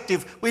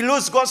perspective, we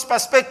lose God's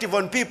perspective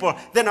on people,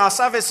 then our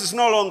service is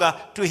no longer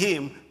to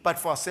Him, but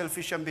for our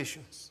selfish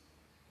ambitions.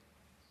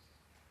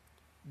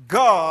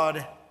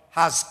 God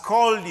has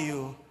called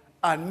you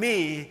and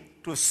me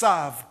to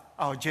serve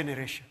our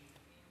generation.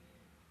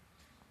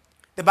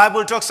 The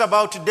Bible talks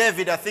about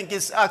David, I think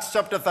it's Acts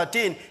chapter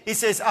 13. It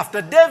says,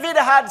 after David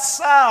had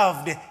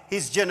served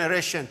his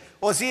generation,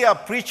 was he a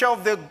preacher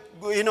of the,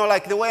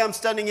 like the way I'm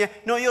standing here?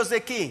 No, he was the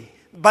king.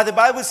 But the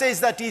Bible says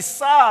that he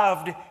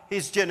served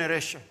his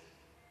generation.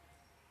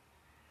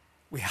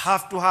 We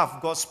have to have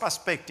God's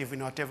perspective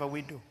in whatever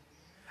we do.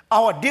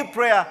 Our deep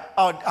prayer,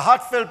 our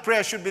heartfelt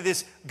prayer should be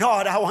this: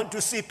 God, I want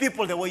to see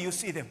people the way you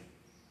see them.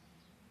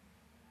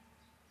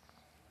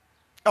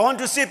 I want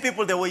to see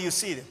people the way you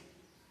see them.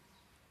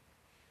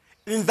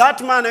 In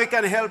that manner, we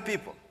can help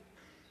people.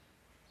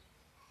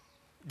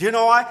 Do you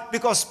know why?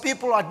 Because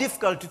people are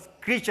difficult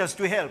creatures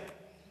to help.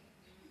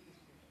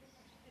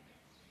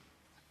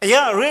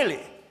 Yeah,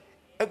 really.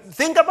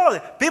 Think about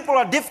it. People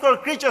are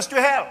difficult creatures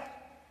to help.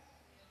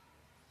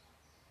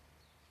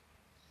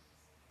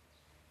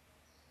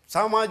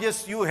 Some are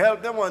just, you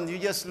help them and you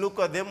just look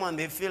at them and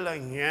they feel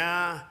like,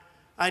 yeah,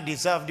 I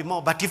deserve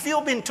more. But if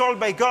you've been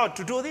told by God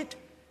to do it,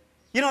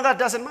 that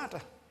doesn't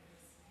matter.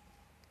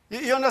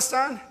 You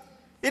understand?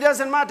 It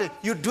doesn't matter.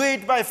 You do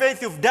it by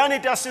faith. You've done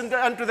it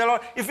unto the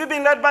Lord. If you've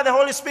been led by the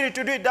Holy Spirit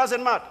to do it, it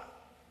doesn't matter.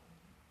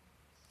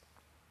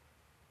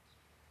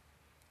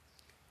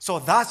 So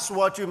that's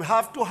what you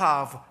have to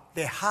have,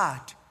 the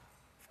heart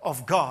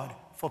of God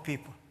for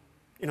people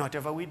in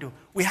whatever we do.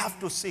 We have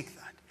to seek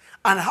that.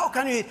 And how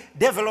can you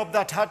develop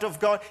that heart of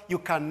God? You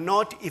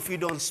cannot if you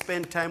don't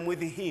spend time with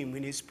Him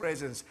in His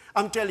presence.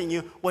 I'm telling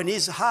you, when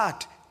His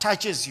heart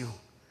touches you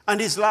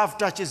and His love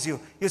touches you,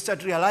 you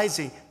start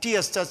realizing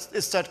tears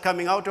start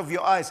coming out of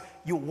your eyes.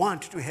 You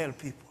want to help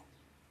people.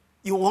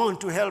 You want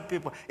to help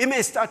people. It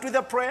may start with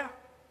a prayer.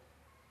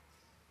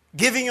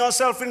 Giving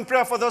yourself in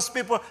prayer for those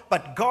people,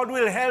 but God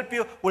will help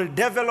you, will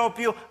develop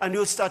you, and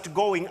you'll start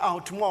going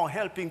out more,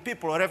 helping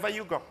people wherever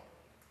you go.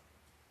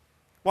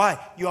 Why?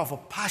 You have a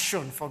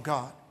passion for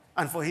God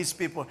and for His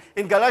people.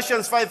 In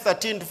Galatians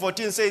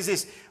 5:13-14 says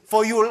this: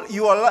 for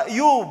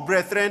you,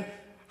 brethren,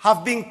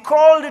 have been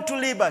called to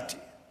liberty.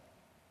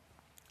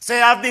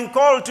 Say, I've been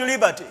called to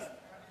liberty.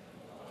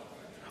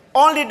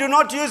 Only do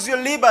not use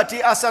your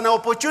liberty as an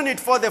opportunity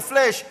for the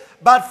flesh,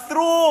 but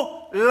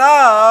through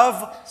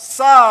love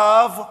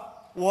serve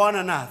one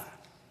another.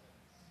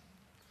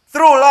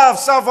 Through love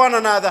serve one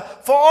another.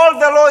 For all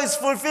the law is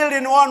fulfilled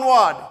in one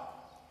word.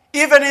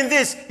 Even in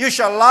this, you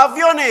shall love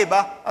your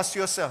neighbor as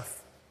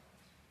yourself.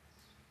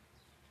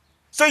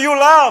 So you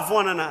love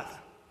one another.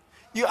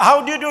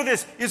 How do you do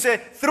this? You say,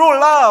 through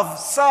love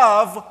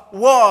serve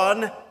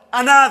one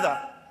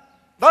another.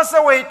 That's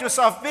the way to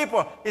serve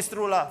people, is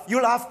through love.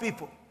 You love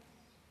people.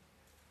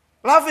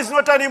 Love is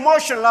not an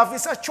emotion. Love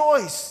is a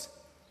choice.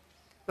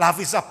 Love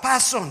is a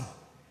person.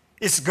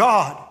 It's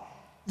God.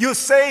 You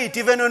say it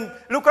even on,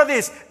 look at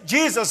this.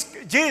 Jesus,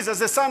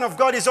 the Son of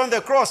God, is on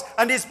the cross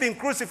and he's been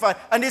crucified.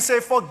 And he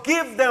said,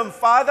 forgive them,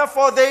 Father,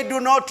 for they do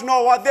not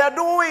know what they are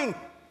doing.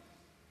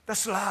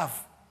 That's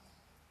love.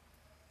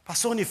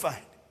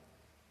 Personified.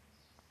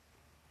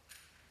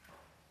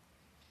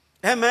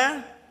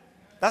 Amen?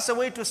 That's the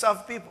way to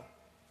serve people.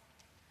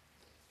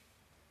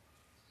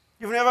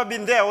 You've never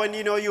been there when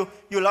you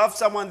love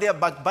someone, they're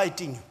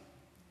backbiting you.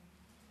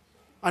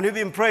 And you've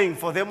been praying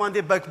for them and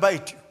they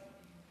backbite you.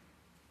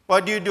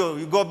 What do?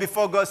 You go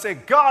before God and say,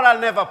 God, I'll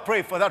never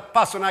pray for that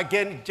person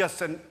again.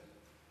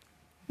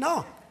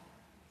 No.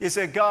 You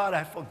say, God,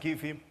 I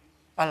forgive him.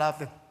 I love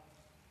them.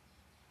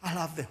 I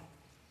love them.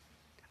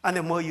 And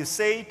the more you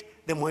say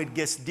it, the more it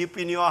gets deep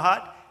in your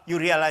heart. You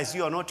realize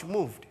you are not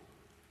moved,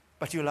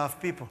 but you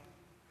love people.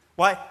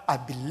 Why? I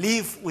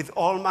believe with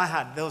all my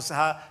heart those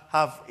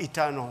have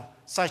eternal,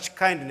 such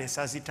kindness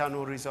has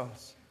eternal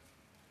results,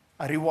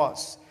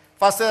 rewards.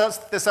 1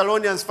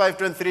 Thessalonians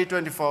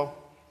 5:23-24.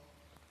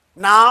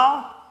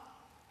 Now,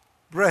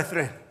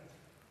 brethren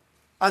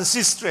and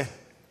sisters,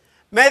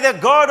 may the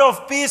God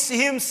of peace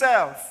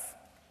himself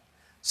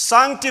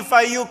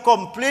sanctify you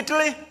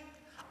completely,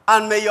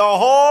 and may your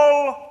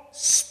whole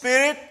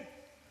spirit,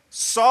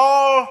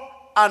 soul,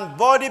 and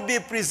body be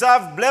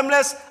preserved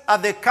blameless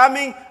at the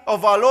coming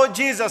of our Lord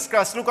Jesus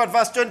Christ. Look at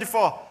verse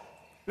 24.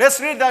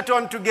 Let's read that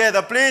one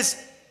together, please.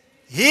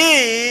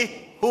 He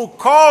who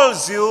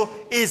calls you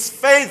is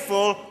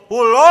faithful, who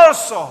will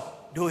also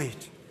do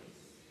it.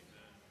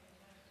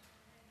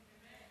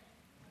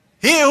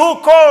 He who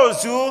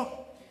calls you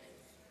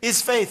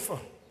is faithful,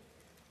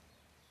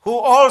 who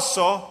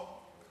also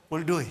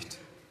will do it.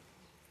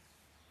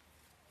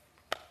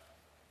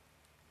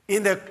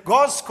 In the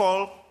God's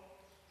call,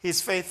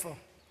 he's faithful.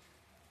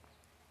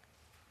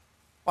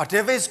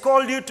 Whatever he's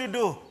called you to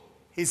do,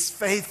 he's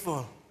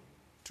faithful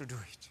to do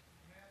it.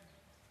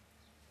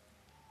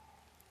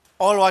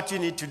 All what you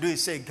need to do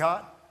is say,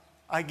 God,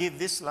 I give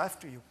this life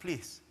to you.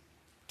 Please,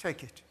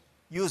 take it.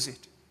 Use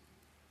it.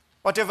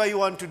 Whatever you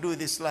want to do with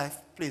this life,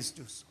 please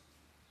do so.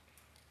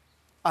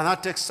 And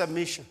that takes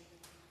submission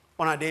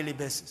on a daily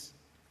basis.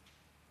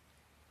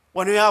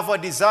 When you have a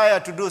desire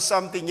to do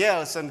something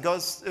else and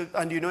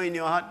you know in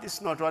your heart, this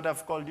is not what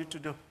I've called you to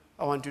do.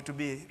 I want you to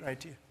be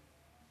right here.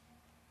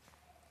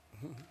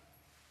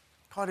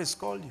 God has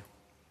called you.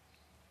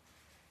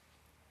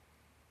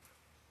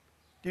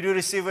 Did you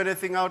receive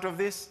anything out of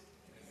this?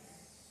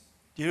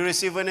 Did you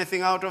receive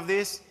anything out of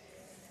this?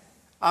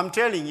 I'm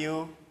telling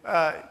you,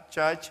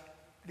 church,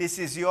 this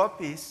is your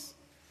peace.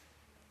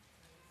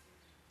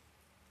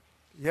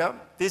 Yeah,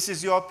 this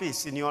is your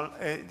peace in your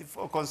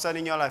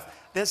concerning your life.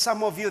 There's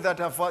some of you that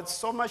have had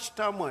so much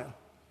turmoil.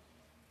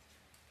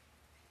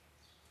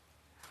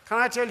 Can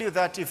I tell you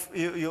that if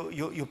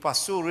you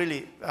pursue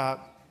really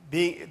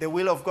being the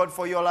will of God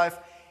for your life,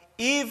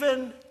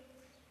 even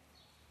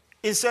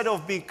instead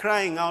of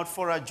crying out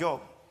for a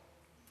job,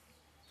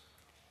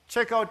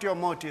 check out your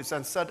motives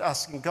and start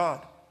asking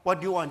God, what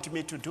do you want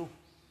me to do?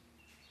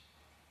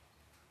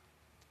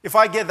 If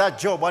I get that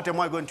job, what am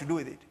I going to do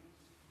with it?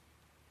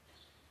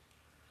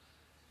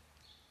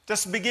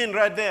 Just begin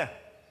right there.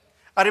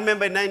 I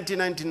remember in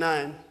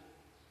 1999,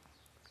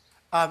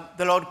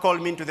 the Lord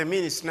called me into the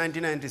ministry in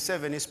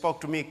 1997. He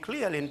spoke to me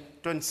clearly on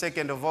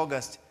 22nd of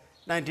August,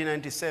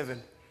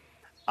 1997.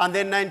 And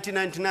then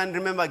 1999,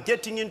 remember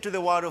getting into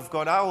the Word of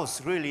God, I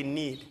was really in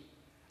need.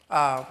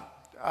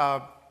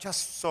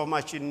 Just so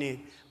much in need.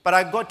 But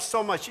I got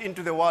so much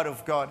into the Word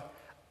of God.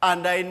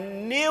 And I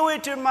knew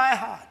it in my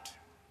heart.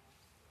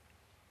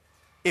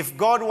 If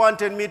God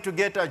wanted me to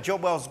get a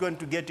job, I was going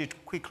to get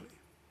it quickly.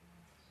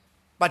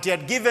 But he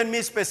had given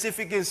me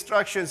specific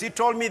instructions. He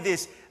told me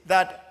this,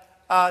 that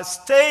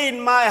stay in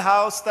my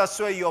house, that's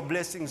where your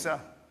blessings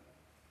are.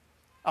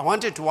 I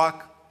wanted to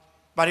work,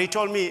 but he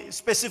told me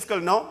specifically,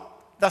 no,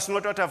 that's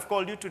not what I've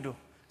called you to do.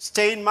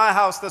 Stay in my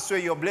house, that's where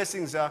your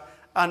blessings are.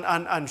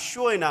 And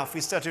sure enough,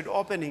 he started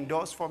opening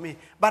doors for me.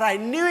 But I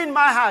knew in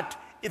my heart,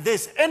 if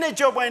there's any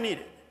job I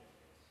needed,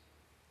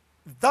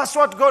 that's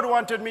what God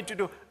wanted me to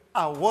do,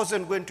 I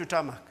wasn't going to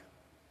tarmac,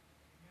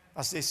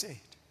 as they say it.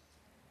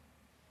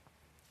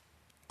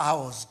 I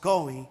was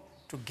going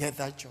to get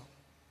that job.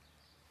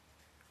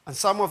 And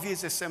some of you,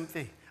 it's the same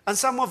thing. And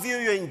some of you,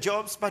 you're in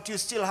jobs, but you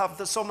still have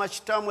so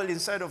much turmoil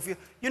inside of you.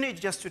 You need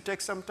just to take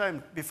some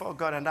time before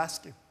God and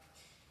ask him,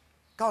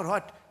 God,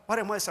 what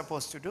am I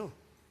supposed to do?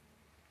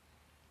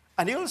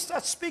 And he will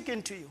start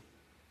speaking to you.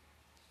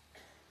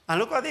 And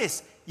look at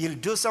this. You'll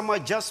do some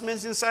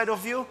adjustments inside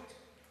of you,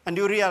 and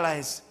you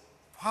realize,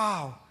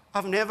 wow,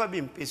 I've never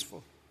been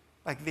peaceful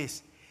like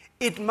this.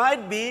 It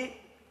might be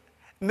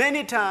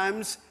many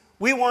times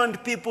we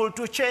want people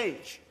to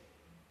change.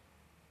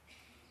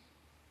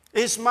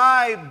 It's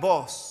my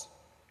boss.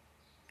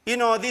 You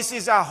know, this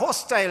is a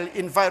hostile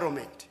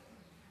environment.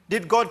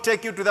 Did God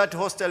take you to that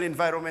hostile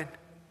environment?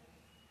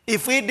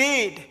 If he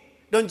did,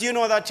 don't you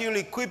know that he'll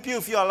equip you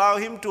if you allow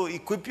him to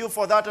equip you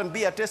for that and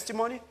be a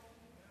testimony?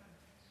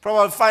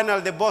 Probably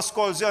finally the boss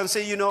calls you and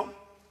say, you know,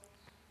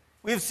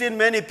 We've seen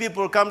many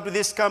people come to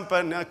this camp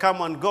and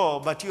come and go,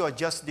 but you are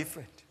just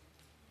different.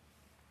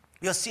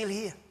 You're still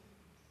here.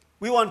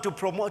 We want to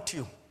promote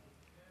you.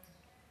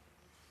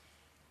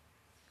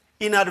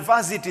 In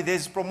adversity,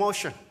 there's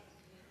promotion.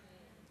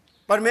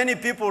 But many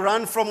people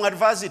run from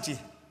adversity.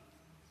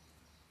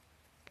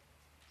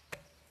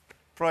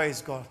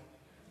 Praise God.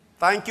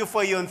 Thank you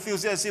for your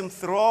enthusiasm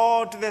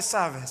throughout the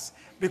service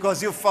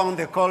because you found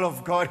the call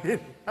of God.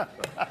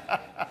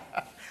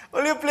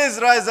 Will you please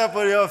rise up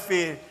on your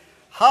feet?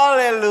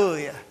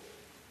 Hallelujah.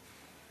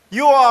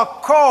 You are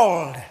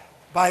called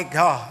by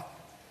God.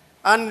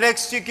 And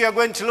next week you are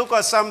going to look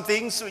at some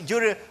things.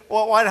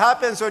 What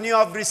happens when you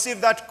have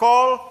received that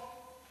call?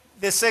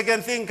 The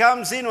second thing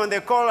comes in when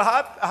the call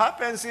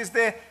happens is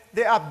the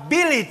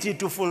ability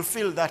to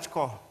fulfill that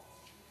call.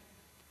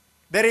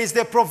 There is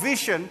the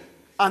provision,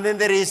 and then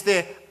there is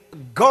the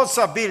God's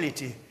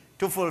ability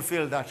to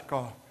fulfill that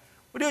call.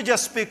 Would you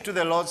just speak to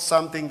the Lord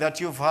something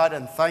that you've heard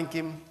and thank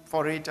Him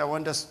for it? I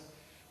want us to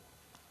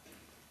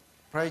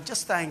pray.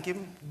 Just thank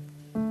Him.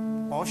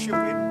 Worship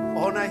Him.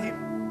 Honor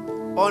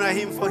Him. Honor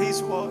Him for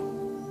His word.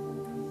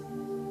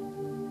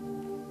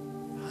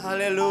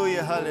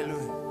 Hallelujah,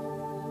 hallelujah.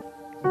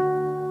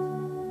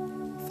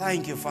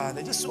 Thank you,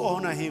 Father. Just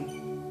honor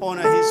Him.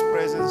 Honor His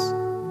presence.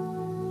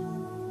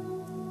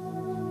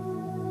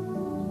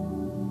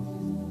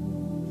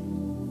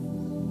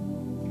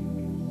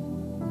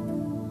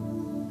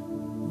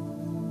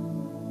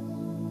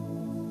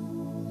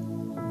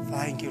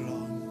 Thank you,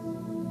 Lord.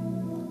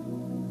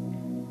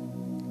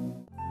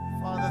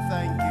 Father,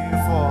 thank you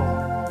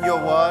for your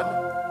word.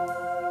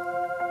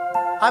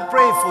 I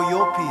pray for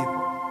your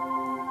people,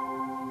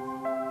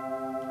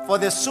 for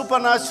the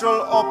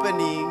supernatural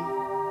opening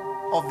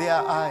of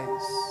their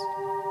eyes,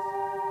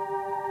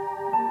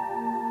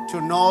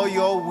 to know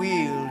your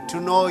will, to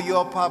know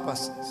your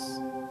purposes.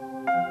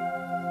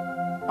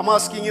 I'm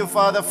asking you,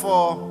 Father,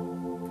 for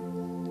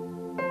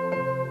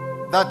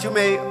that you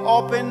may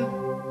open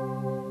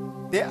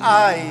the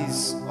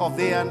eyes of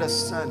their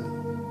understanding.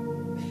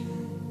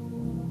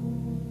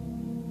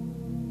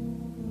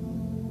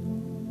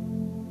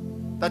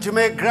 That you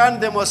may grant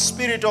them a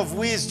spirit of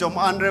wisdom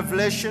and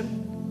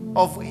revelation,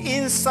 of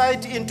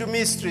insight into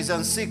mysteries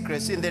and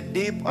secrets in the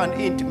deep and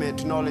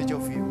intimate knowledge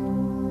of you.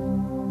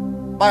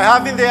 By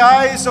having the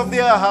eyes of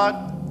their heart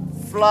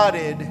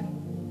flooded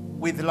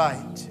with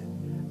light.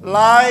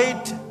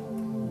 Light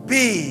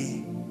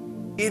be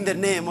in the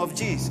name of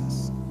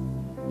Jesus,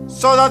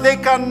 so that they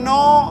can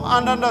know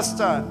and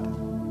understand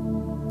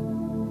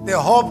the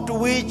hope to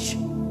which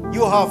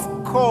you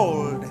have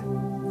called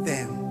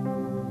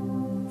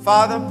them.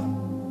 Father,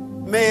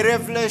 may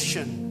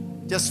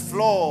revelation just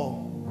flow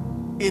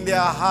in their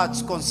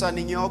hearts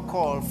concerning your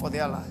call for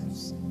their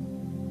lives.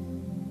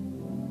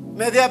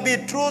 May there be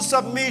true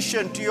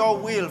submission to your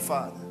will,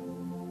 Father,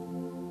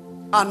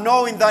 and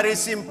knowing that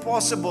it's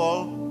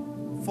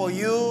impossible for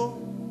you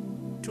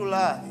to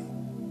lie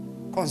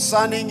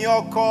concerning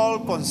your call,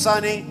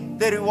 concerning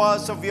the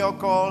rewards of your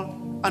call,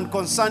 and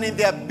concerning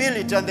the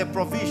ability and the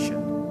provision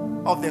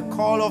of the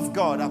call of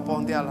God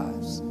upon their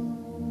lives.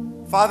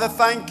 Father,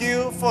 thank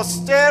you for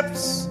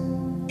steps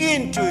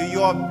into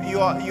your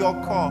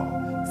call,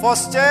 for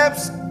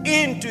steps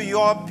into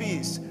your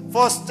peace,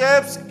 for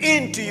steps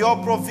into your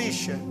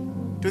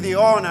provision to the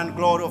honor and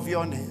glory of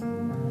your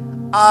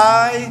name.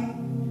 I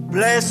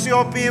bless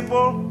your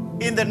people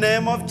in the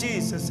name of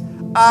Jesus.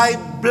 I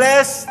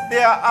bless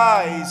their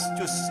eyes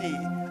to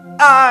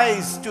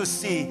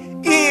see,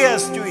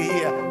 ears to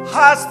hear,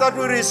 hearts that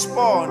will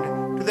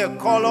respond to the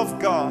call of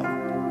God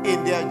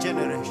in their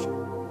generation.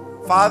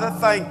 Father,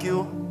 thank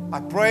you. I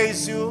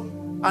praise you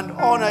and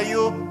honor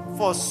you,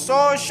 for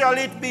so shall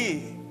it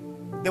be.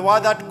 The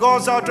word that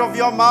goes out of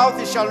your mouth,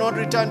 it shall not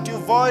return to you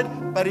void,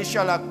 but it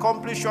shall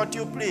accomplish what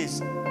you please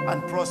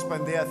and prosper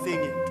in their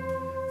thinking.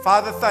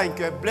 Father, thank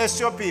you. I bless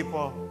your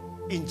people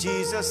in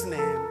Jesus'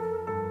 name.